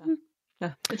 okay.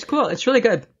 Yeah. It's cool. It's really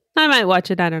good. I might watch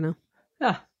it. I don't know.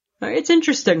 Yeah. It's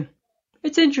interesting.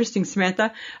 It's interesting,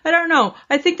 Samantha. I don't know.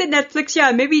 I think that Netflix,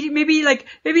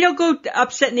 maybe don't go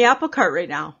upsetting the apple cart right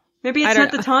now. Maybe it's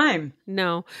not the time.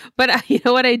 No. But you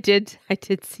know what I did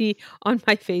see on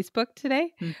my Facebook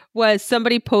today was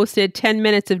somebody posted 10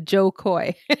 minutes of Joe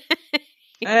Coy.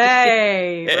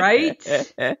 Hey, right?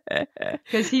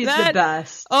 Because he's the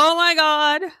best. Oh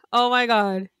my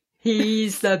God.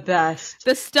 He's the best.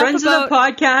 The stuff Friends of the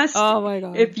podcast. Oh my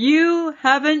God. If you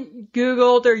haven't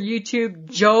Googled or YouTubed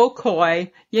Joe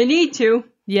Coy, you need to.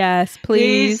 Yes,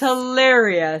 please. He's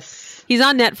hilarious. He's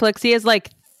on Netflix. He has like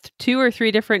 2 or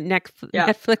 3 different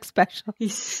Netflix specials.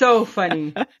 He's so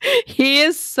funny. He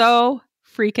is so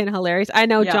freaking hilarious. I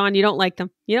know, John, you don't like them.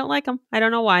 You don't like him. I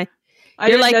don't know why.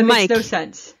 You're like that Mike. Makes no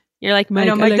sense. You're like Mike. I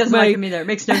know Mike doesn't like him either. It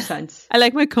makes no sense. I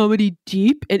like my comedy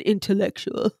deep and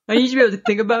intellectual. I need to be able to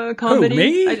think about my comedy. Who,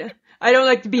 me? I don't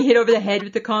like to be hit over the head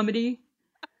with the comedy.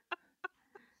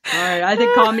 All right, I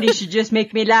think comedy should just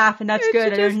make me laugh, and that's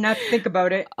good. I don't have to think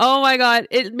about it. Oh my God,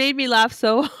 it made me laugh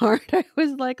so hard. I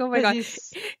was like, oh my God.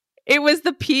 It was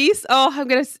the piece. Oh,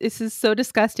 this is so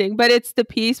disgusting, but it's the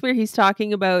piece where he's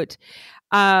talking about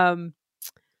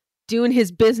doing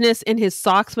his business in his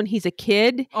socks when he's a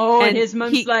kid. Oh, and his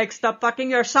mom's like, stop fucking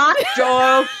your sock,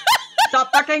 Joe.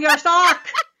 Stop fucking your sock.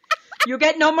 You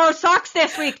get no more socks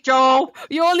this week, Joe.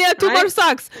 You only have 2 more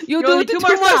socks. You do 2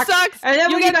 more socks. And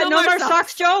then when you get no more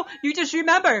socks, Joe, you just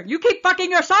remember, you keep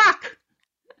fucking your sock.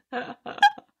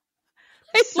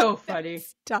 It's so funny.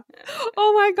 Stuff.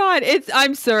 Oh my God.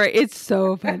 I'm sorry. It's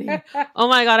so funny. Oh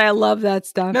my God. I love that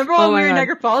stuff. Remember when we were in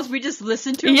Niagara Falls? We just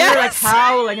listened to it. Yes. We were like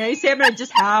howling. And Sam and I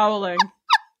just howling.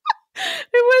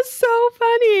 It was so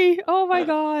funny. Oh my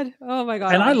God. Oh my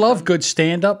God. And I love good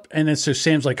stand-up. And then so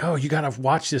Sam's like, oh, you got to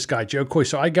watch this guy, Joe Coy.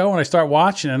 So I go and I start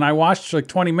watching, and I watched like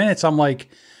 20 minutes. I'm like,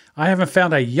 I haven't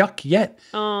found a yuck yet.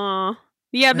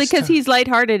 Yeah, because he's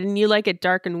lighthearted and you like it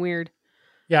dark and weird.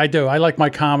 Yeah, I do. I like my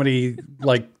comedy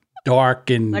like dark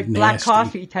and like nasty. Black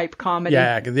Coffee type comedy.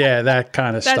 Yeah, that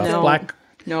kind of stuff.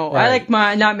 No, right. I like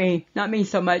not me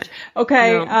so much.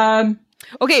 Okay, no.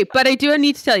 Okay, but I do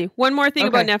need to tell you one more thing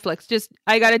about Netflix.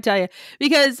 I got to tell you,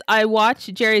 because I watch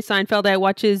Jerry Seinfeld. I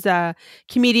watch his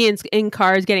comedians in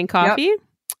cars getting coffee,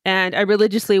 and I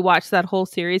religiously watch that whole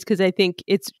series because I think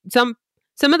it's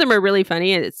some of them are really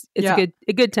funny, and it's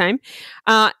a good time.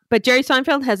 But Jerry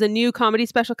Seinfeld has a new comedy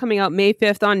special coming out May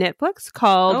 5th on Netflix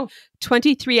called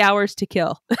 23 Hours to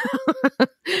Kill.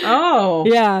 Oh.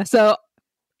 Yeah, so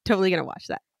totally going to watch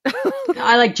that.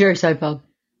 I like Jerry Seinfeld.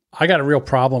 I got a real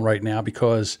problem right now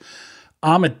because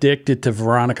I'm addicted to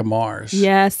Veronica Mars.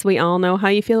 Yes, we all know how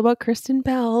you feel about Kristen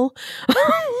Bell.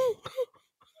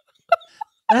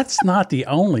 That's not the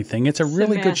only thing. It's a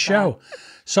really good show.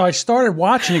 So I started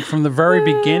watching it from the very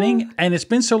beginning, and it's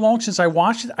been so long since I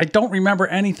watched it, I don't remember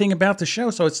anything about the show.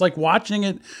 So it's like watching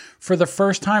it for the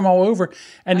first time all over.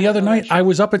 And the other night, I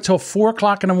was up until 4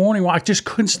 o'clock in the morning. I just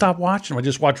couldn't stop watching them. I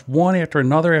just watched one after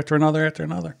another, after another, after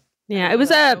another. Yeah, it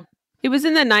was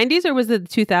in the 90s, or was it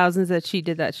the 2000s that she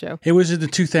did that show? It was in the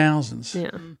 2000s.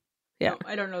 Yeah. No,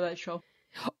 I don't know that show.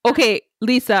 Okay,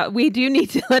 Lisa, we do need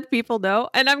to let people know,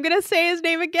 and I'm going to say his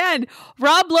name again.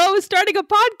 Rob Lowe is starting a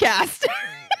podcast.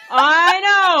 I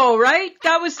know, right?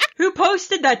 That was who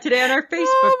posted that today on our Facebook page.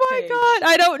 Oh my God.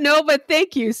 I don't know, but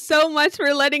thank you so much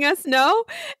for letting us know.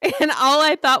 And all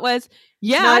I thought was,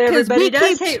 not everybody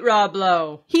does hate Rob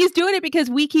Lowe. He's doing it because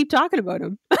we keep talking about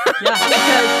him.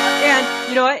 And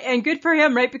you know what? And good for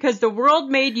him, right? Because the world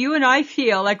made you and I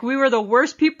feel like we were the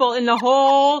worst people in the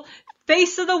whole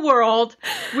face of the world.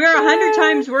 We're 100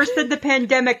 times worse than the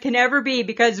pandemic can ever be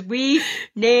because we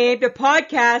named a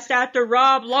podcast after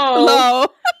Rob Lowe.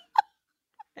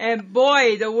 And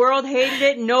boy, the world hated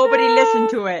it. Nobody listened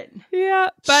to it. Yeah.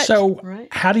 But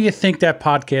how do you think that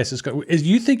podcast is going?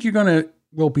 You think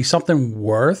will be something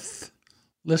worth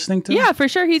listening to? Yeah, for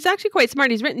sure. He's actually quite smart.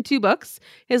 He's written 2 books.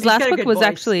 His last book was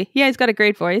he's got a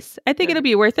great voice. I think it'll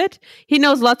be worth it. He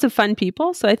knows lots of fun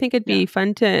people, so I think it'd be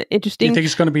interesting. Do you think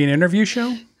it's going to be an interview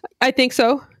show? I think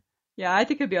so. Yeah, I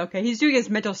think it'd be okay. He's doing his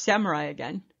Mental Samurai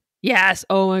again. Yes.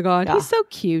 Oh my God. Yeah. He's so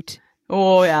cute.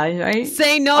 Oh yeah, right?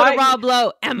 Say no to Rob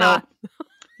Lowe, Emma. No.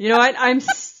 You know what? I'm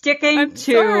sticking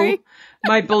to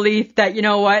my belief that, you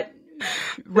know what?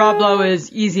 Rob Lowe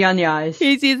is easy on the eyes.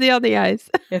 He's easy on the eyes.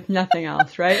 If nothing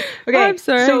else, right? Okay, I'm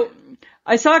sorry. So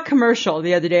I saw a commercial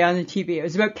the other day on the TV. It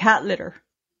was about cat litter.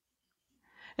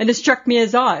 And it struck me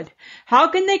as odd. How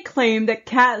can they claim that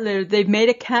they've made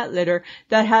a cat litter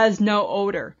that has no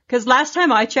odor? Because last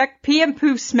time I checked, pee and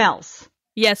poo smells.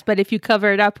 Yes, but if you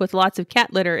cover it up with lots of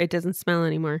cat litter, it doesn't smell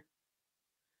anymore.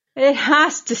 It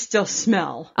has to still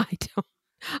smell. I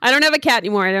don't have a cat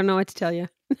anymore. I don't know what to tell you.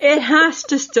 It has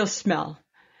to still smell.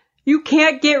 You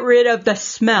can't get rid of the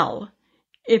smell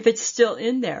if it's still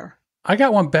in there. I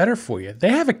got one better for you. They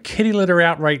have a kitty litter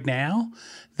out right now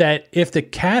that if the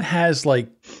cat has like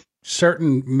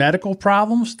certain medical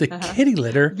problems, the kitty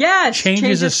litter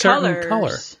changes a certain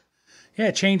color. Yeah,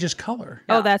 it changes color.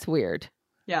 Oh, that's weird.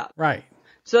 Yeah. Right.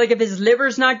 So like if his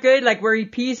liver's not good, like where he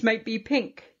pees might be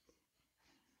pink.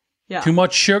 Yeah. Too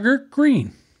much sugar,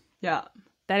 green. Yeah.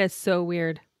 That is so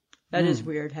weird. That is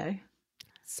weird, hey?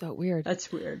 So weird.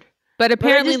 That's weird. But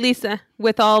apparently, Lisa,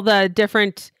 with all the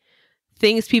different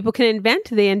things people can invent,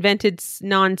 they invented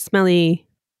non-smelly,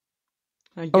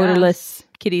 odorless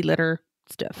kitty litter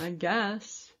stuff. I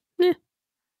guess. Yeah.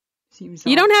 Seems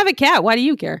you odd. don't have a cat. Why do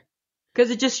you care?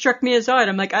 Because it just struck me as odd.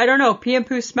 I'm like, I don't know. Pee and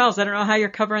poo smells. I don't know how you're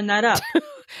covering that up.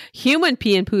 Human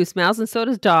pee and poo smells, and so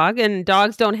does dog. And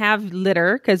dogs don't have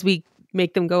litter because we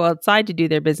make them go outside to do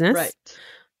their business. Right.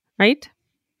 Right?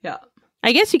 Yeah.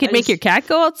 I guess you could make your cat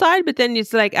go outside, but then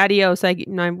it's like, adios.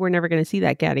 We're never going to see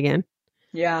that cat again.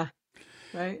 Yeah.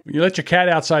 Right. When you let your cat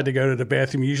outside to go to the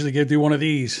bathroom, you usually do one of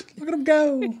these. Look at him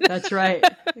go. That's right.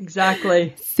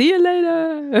 Exactly. See you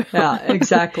later. Yeah,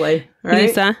 exactly. Right?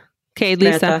 Lisa. Okay,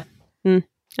 Lisa.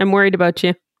 I'm worried about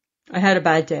you. I had a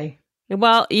bad day.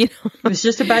 Well, it was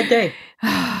just a bad day.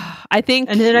 I think,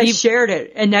 and then I shared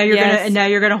it, and now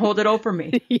you're gonna hold it over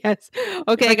me. Yes.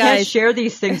 Okay, I guys. can't share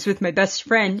these things with my best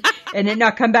friend, and then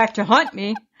not come back to haunt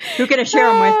me. Who can I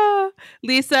share them with?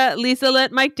 Lisa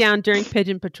let Mike down during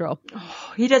Pigeon Patrol.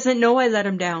 Oh, he doesn't know I let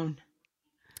him down.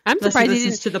 I'm surprised he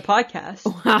listens to the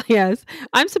podcast. Wow, yes.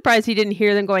 I'm surprised he didn't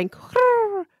hear them going.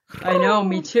 I know,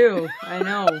 me too. I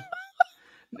know.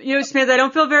 Smith, I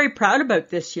don't feel very proud about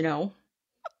this, Right?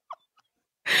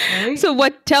 So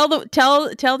what? Tell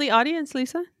the audience,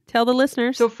 Lisa. Tell the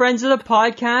listeners. So, friends of the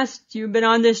podcast, you've been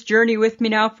on this journey with me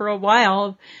now for a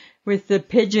while with the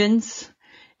pigeons,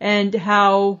 and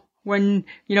how when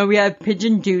we have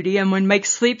pigeon duty, and when Mike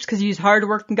sleeps because he's a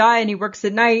hard-working guy and he works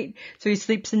at night, so he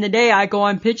sleeps in the day. I go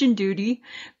on pigeon duty,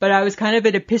 but I was kind of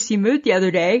in a pissy mood the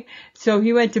other day, so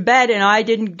he went to bed and I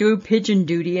didn't do pigeon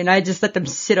duty, and I just let them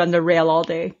sit on the rail all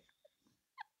day.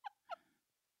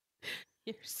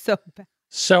 You're so bad.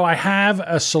 So I have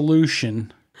a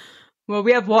solution. Well,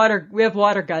 we have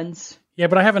water guns. Yeah,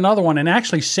 but I have another one. And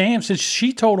actually, Sam, since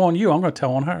she told on you, I'm going to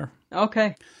tell on her.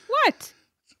 Okay. What?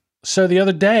 So the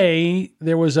other day,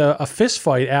 there was a fist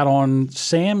fight out on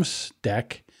Sam's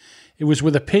deck. It was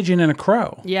with a pigeon and a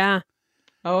crow. Yeah.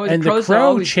 Oh, and the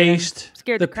crow chased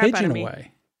the pigeon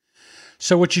away.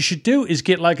 So what you should do is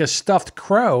get like a stuffed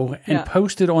crow and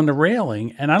post it on the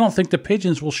railing, and I don't think the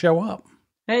pigeons will show up.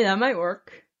 Hey, that might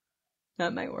work.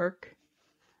 That might work.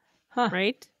 Huh.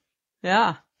 Right?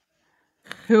 Yeah.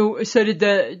 So did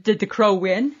the crow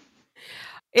win?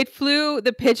 It flew,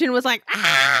 the pigeon was like,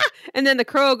 ah! And then the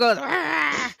crow goes,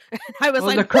 ah! And I was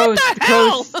like, the crows, what the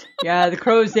hell? The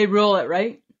crows, they rule it,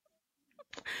 right?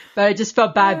 But I just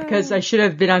felt bad because I should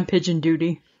have been on pigeon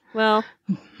duty. Well,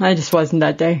 I just wasn't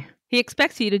that day. He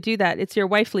expects you to do that. It's your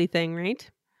wifely thing, right?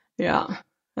 Yeah.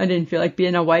 I didn't feel like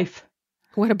being a wife.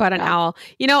 What about an owl?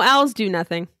 Owls do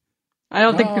nothing. I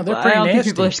don't think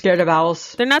people are scared of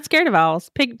owls. They're not scared of owls.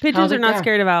 Pigeons are not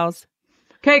scared of owls.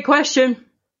 Okay, question.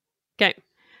 Okay.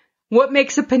 What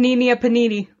makes a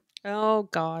panini? Oh,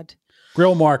 God.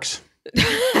 Grill marks.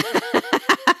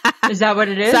 Is that what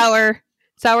it is?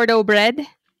 Sourdough bread.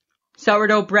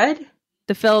 Sourdough bread?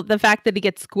 The fact that it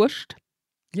gets squished.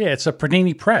 Yeah, it's a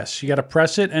panini press. You got to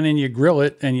press it, and then you grill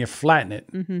it, and you flatten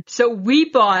it. Mm-hmm. So we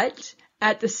bought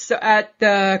at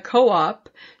the co-op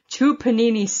 2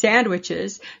 panini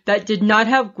sandwiches that did not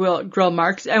have grill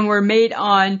marks and were made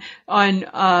on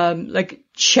like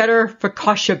cheddar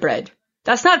focaccia bread.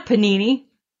 That's not panini.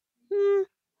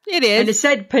 It is. And it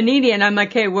said panini, and I'm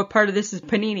like, hey, what part of this is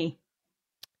panini?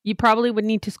 You probably would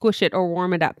need to squish it or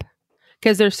warm it up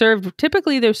because they're served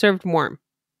warm.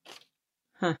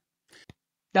 Huh.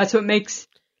 That's what makes.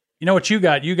 You know what you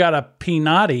got? You got a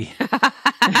peanutty.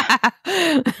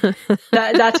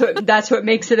 That's what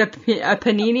makes it a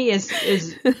panini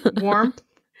is warm.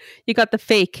 You got a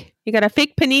fake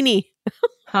panini.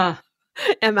 Huh.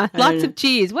 Emma, lots of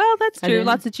cheese. Well, that's true.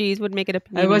 Lots of cheese would make it a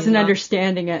panini. I wasn't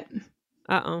understanding it.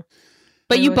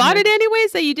 But you bought it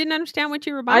anyways, so you didn't understand what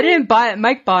you were buying? I didn't buy it.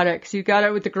 Mike bought it because you got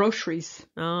it with the groceries.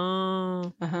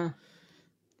 Oh. Uh-huh.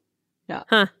 Yeah.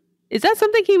 Huh. Is that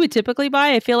something he would typically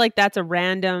buy? I feel like that's a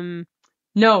random...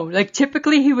 No, like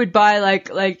typically he would buy like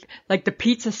the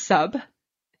pizza sub,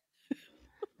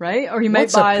 right? Or he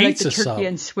might buy like the turkey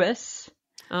and Swiss,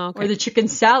 or the chicken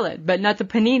salad, but not the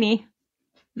panini.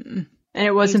 And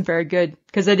it wasn't very good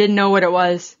because I didn't know what it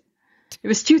was. It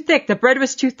was too thick. The bread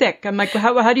was too thick. I'm like,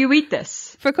 how do you eat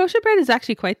this? Focaccia bread is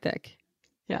actually quite thick.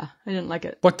 Yeah, I didn't like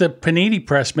it. But the panini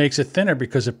press makes it thinner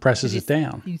because it presses it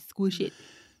down. You squish it.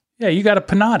 Yeah, you got a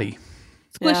panati.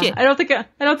 Squish it. I don't think I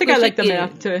like them it.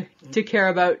 enough to care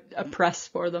about a press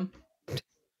for them.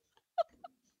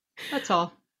 That's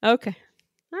all. Okay.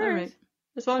 All right.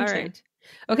 That's all I'm saying. Right.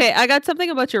 Okay, I got something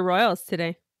about your royals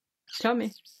today. Tell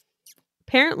me.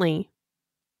 Apparently,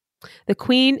 the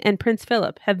Queen and Prince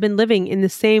Philip have been living in the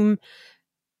same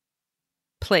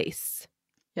place.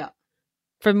 Yeah.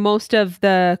 For most of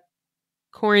the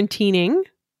quarantining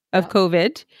of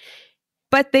COVID,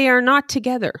 but they are not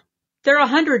together. They're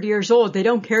 100 years old. They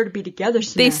don't care to be together.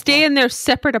 Samantha. They stay in their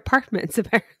separate apartments,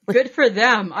 apparently. Good for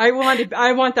them. I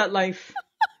want that life.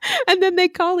 And then they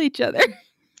call each other.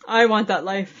 I want that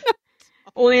life.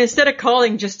 Only instead of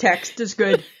calling, just text is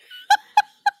good.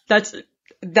 That's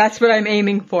what I'm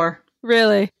aiming for.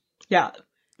 Really? Yeah.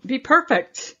 Be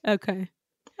perfect. Okay.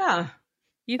 Yeah.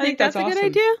 You think that's a good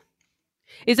idea?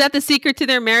 Is that the secret to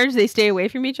their marriage? They stay away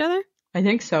from each other? I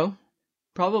think so.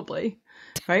 Probably.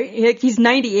 Right? He's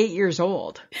 98 years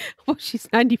old. Well, she's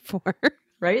 94.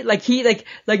 Right?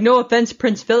 Like no offense,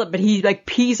 Prince Philip, but he like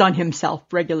pees on himself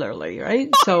regularly, right?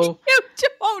 So you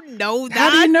don't know that. How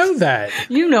do you know that?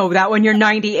 You know that when you're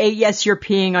 98, yes, you're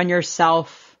peeing on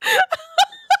yourself.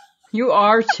 You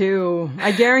are too.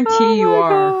 I guarantee you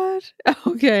are. God.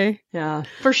 Okay. Yeah,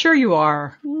 for sure you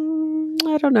are.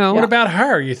 I don't know. What about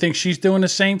her? You think she's doing the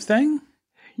same thing?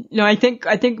 No, I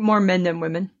think more men than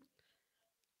women.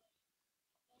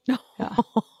 No. Yeah.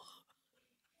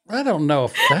 I don't know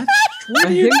if that's. Where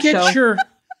do you get your?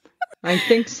 I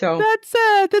think so.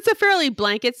 That's a fairly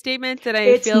blanket statement that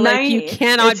I feel like you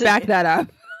cannot back that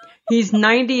up. He's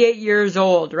 98 years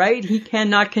old, right? He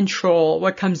cannot control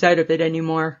what comes out of it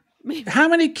anymore. How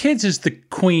many kids has the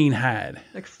Queen had?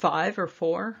 Like 5 or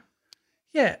 4.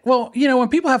 Yeah, well, when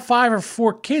people have 5 or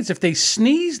 4 kids, if they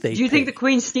sneeze, they. Do you think the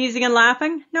Queen's sneezing and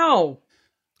laughing? No.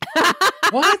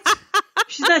 What?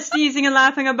 She's not sneezing and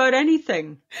laughing about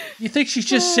anything. You think she's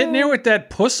just sitting there with that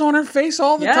puss on her face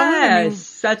all the time?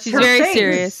 Yes, that's she's her very face.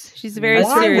 serious. She's a very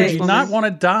Why serious would you woman. not want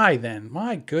to die then?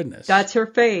 My goodness. That's her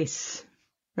face,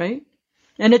 right?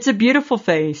 And it's a beautiful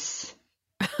face.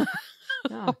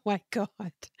 Yeah. Oh my God.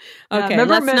 Yeah, Okay,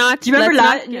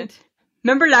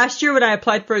 Remember last year when I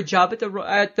applied for a job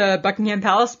at the Buckingham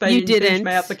Palace, but I didn't finish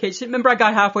my application? Remember I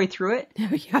got halfway through it?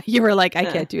 Yeah, you were like, I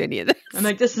can't do any of this. I'm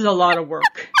like, this is a lot of work.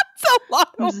 It's a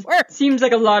lot of work. Seems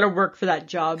like a lot of work for that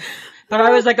job. But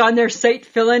I was like on their site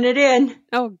filling it in.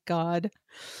 Oh God.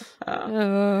 Right? I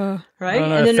don't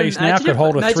know, and then face now could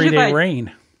hold a 3-day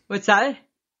rain. What's that?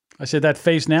 I said that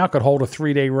face now could hold a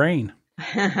 3-day rain.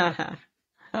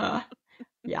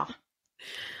 Yeah.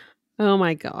 Oh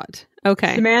my God.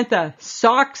 Okay. Samantha,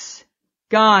 socks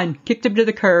gone. Kicked him to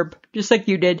the curb, just like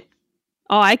you did.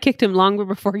 Oh, I kicked him longer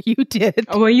before you did.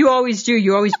 Oh, well, you always do.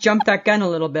 You always jump that gun a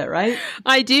little bit, right?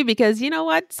 I do, because you know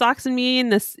what? Socks and me,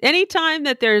 anytime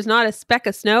that there's not a speck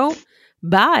of snow,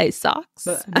 bye socks.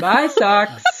 Bye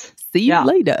socks. See you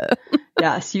later.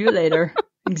 Yeah, see you later.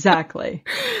 Exactly.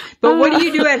 But what do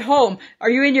you do at home? Are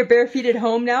you in your bare feet at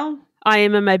home now? I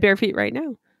am in my bare feet right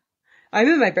now. I'm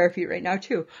in my bare feet right now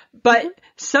too. But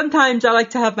sometimes I like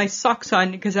to have my socks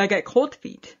on because I get cold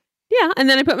feet. Yeah, and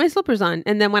then I put my slippers on.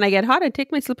 And then when I get hot, I take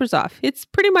my slippers off. It's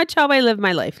pretty much how I live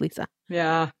my life, Lisa.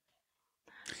 Yeah.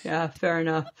 Yeah, fair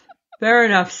enough. Fair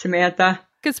enough, Samantha.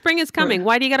 Because spring is coming.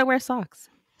 Why do you got to wear socks?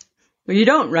 Well, you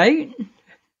don't, right?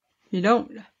 You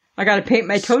don't. I got to paint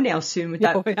my toenails soon with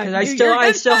that. Because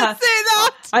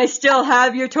I still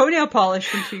have your toenail polish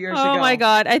from 2 years ago. Oh my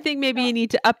God. I think maybe you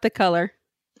need to up the color.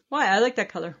 Why? I like that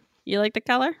color. You like the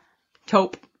color?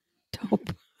 Taupe.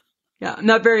 Yeah, I'm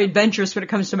not very adventurous when it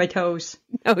comes to my toes.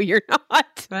 No, you're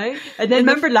not. Right? And then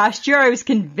remember last year I was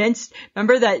convinced,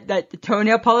 remember that the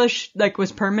toenail polish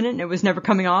was permanent and it was never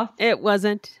coming off? It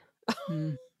wasn't.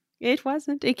 It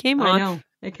wasn't. It came off. I know.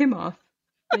 It came off.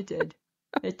 It did.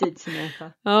 It did,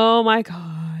 Samantha. Oh my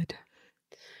God.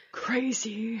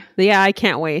 Crazy. Yeah, I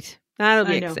can't wait. That'll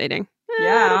be exciting.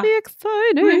 Yeah. That'll be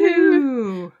exciting.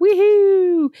 Woohoo.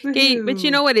 Woohoo. Okay, but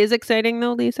you know what is exciting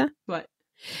though, Lisa? What?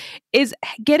 Is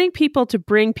getting people to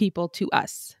bring people to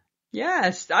us.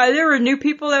 Yes. There were new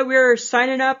people that we were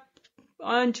signing up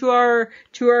onto our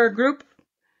group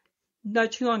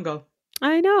not too long ago.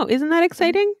 I know. Isn't that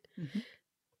exciting? Mm-hmm.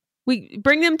 We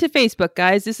bring them to Facebook,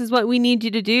 guys. This is what we need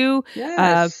you to do.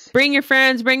 Yes. Bring your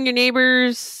friends, bring your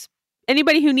neighbors,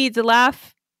 anybody who needs a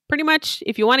laugh. Pretty much,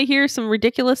 if you want to hear some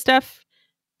ridiculous stuff,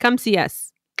 come see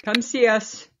us. Come see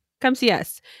us. Come see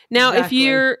us. Now, If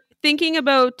you're thinking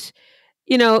about,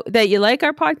 that you like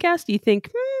our podcast, you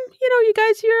think, you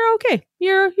guys, you're okay.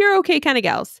 You're okay kind of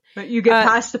gals. But you get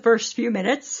past the first few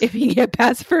minutes. If you get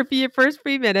past for your first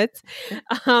few minutes,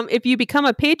 if you become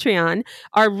a Patreon,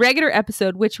 our regular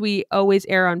episode, which we always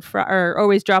air on or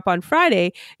always drop on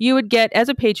Friday, you would get as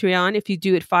a Patreon. If you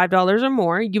do it $5 or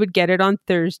more, you would get it on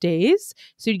Thursdays.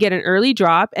 So you get an early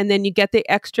drop, and then you get the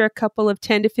extra couple of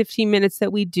 10 to 15 minutes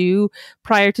that we do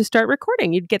prior to start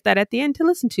recording. You'd get that at the end to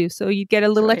listen to, so you'd get a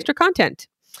little extra content.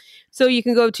 So you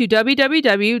can go to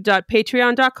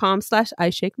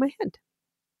www.patreon.com/IShakeMyHead.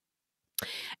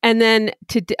 And then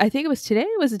I think it was today.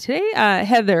 Was it today?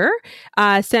 Heather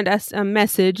sent us a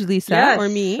message, Lisa or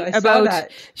me, about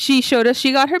she showed us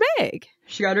she got her bag.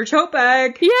 She got her tote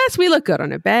bag. Yes, we look good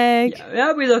on a bag.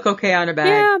 Yeah, we look okay on a bag.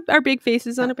 Yeah, our big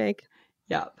faces on a bag.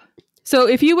 Yep. So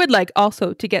if you would like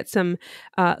also to get some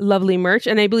lovely merch,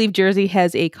 and I believe Jersey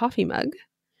has a coffee mug.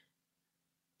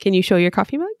 Can you show your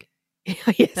coffee mug?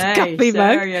 Yes, coffee mug.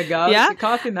 There you go. Yeah. It's a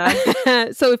coffee mug.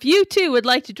 So if you too would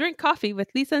like to drink coffee with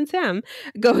Lisa and Sam,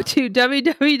 go to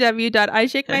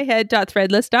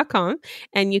www.ishakemyhead.threadless.com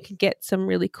and you can get some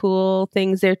really cool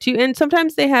things there too. And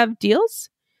sometimes they have deals.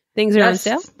 Things are on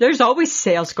sale. There's always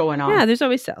sales going on. Yeah, there's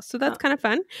always sales. So that's kind of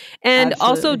fun. And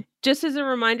also, just as a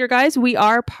reminder, guys, we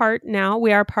are part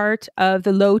of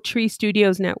the Low Tree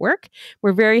Studios network.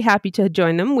 We're very happy to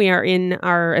join them. We are in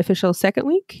our official second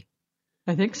week.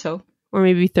 I think so. Or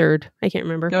maybe third. I can't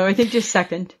remember. No, I think just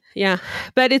second. Yeah.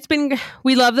 But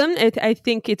we love them. I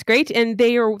think it's great. And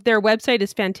their website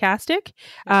is fantastic.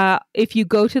 If you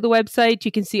go to the website,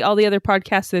 you can see all the other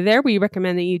podcasts that are there. We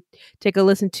recommend that you take a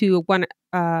listen to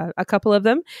a couple of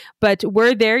them. But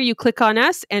we're there. You click on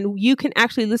us and you can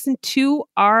actually listen to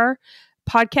our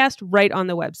podcast right on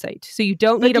the website. So you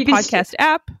don't need a podcast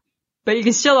app. But you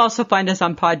can still also find us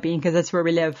on Podbean because that's where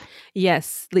we live.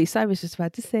 Yes, Lisa, I was just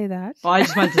about to say that. Well, I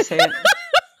just wanted to say it.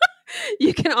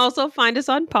 You can also find us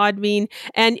on Podbean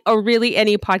or really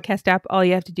any podcast app. All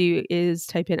you have to do is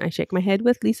type in I Shake My Head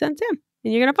with Lisa and Sam,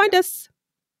 and you're going to find us.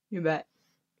 You bet.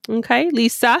 Okay,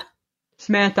 Lisa.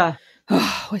 Samantha.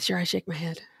 What's your I Shake My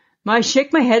Head? My I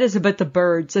Shake My Head is about the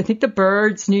birds. I think the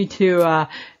birds need to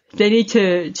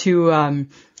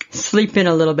sleep in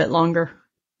a little bit longer.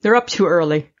 They're up too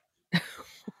early.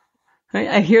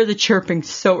 I hear the chirping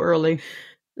so early.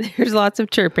 There's lots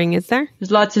of chirping, is there? There's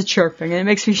lots of chirping, and it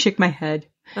makes me shake my head.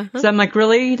 So I'm like,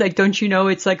 really? Like, don't you know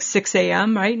it's like 6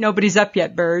 a.m., right? Nobody's up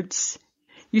yet, birds.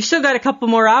 You still got a couple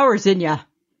more hours in ya.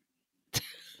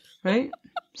 Right?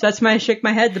 So that's my shake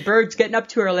my head. The birds getting up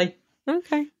too early.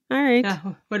 Okay. All right. Yeah.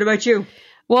 What about you?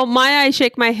 Well, my I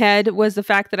Shake My Head was the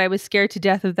fact that I was scared to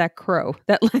death of that crow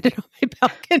that landed on my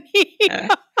balcony.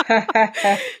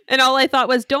 And all I thought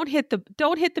was, don't hit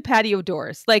the patio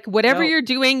doors. Like, whatever you're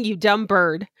doing, you dumb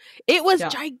bird. It was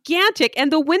gigantic, and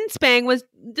the wingspan was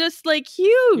just like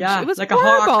huge. Yeah, it was like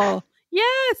horrible. A hawk.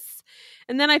 Yes.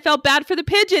 And then I felt bad for the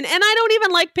pigeon, and I don't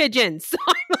even like pigeons. So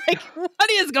I'm like,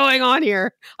 what is going on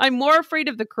here? I'm more afraid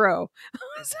of the crow.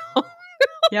 So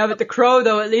yeah, but the crow,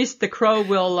 though, at least the crow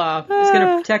will is going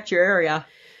to protect your area.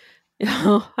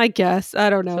 I guess. I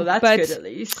don't know. So that's good, at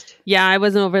least. Yeah, I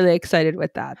wasn't overly excited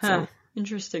with that. Huh. So.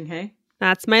 Interesting, hey?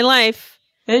 That's my life.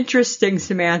 Interesting,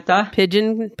 Samantha.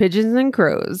 Pigeons and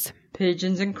crows.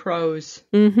 Pigeons and crows.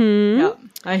 Mm-hmm. Yeah,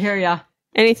 I hear ya.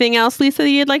 Anything else, Lisa, that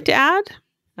you'd like to add?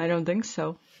 I don't think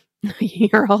so.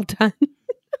 You're all done.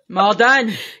 I'm all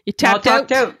done. You tapped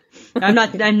out.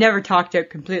 I never talked out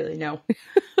completely. No.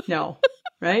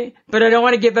 Right? But I don't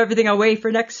want to give everything away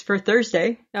for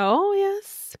Thursday. Oh,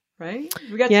 yes. Right?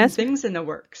 We got some things in the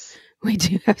works. We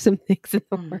do have some things in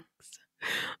the works.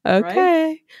 Okay.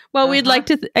 Right? Well, we'd like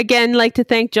to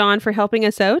thank John for helping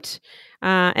us out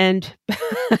and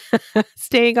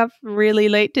staying up really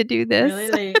late to do this.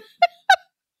 Really late.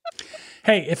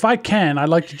 Hey, if I can, I'd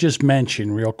like to just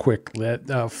mention real quick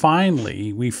that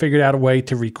finally we figured out a way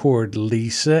to record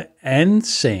Lisa and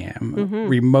Sam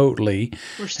remotely.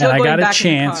 We're still going back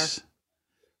in the car.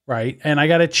 Right. And I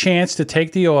got a chance to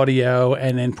take the audio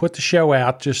and then put the show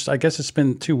out. I guess it's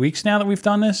been 2 weeks now that we've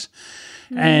done this.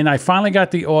 And I finally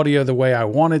got the audio the way I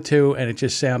wanted to, and it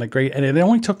just sounded great. And it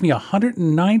only took me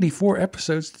 194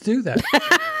 episodes to do that.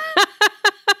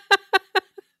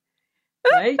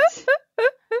 Right?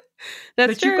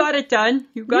 That's but true. You got it done.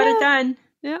 You got it done.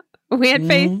 Yeah. We had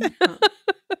faith.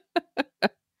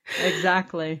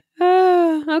 Exactly.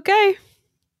 Okay.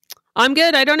 I'm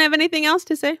good. I don't have anything else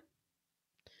to say.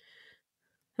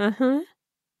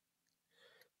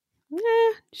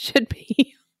 Should be.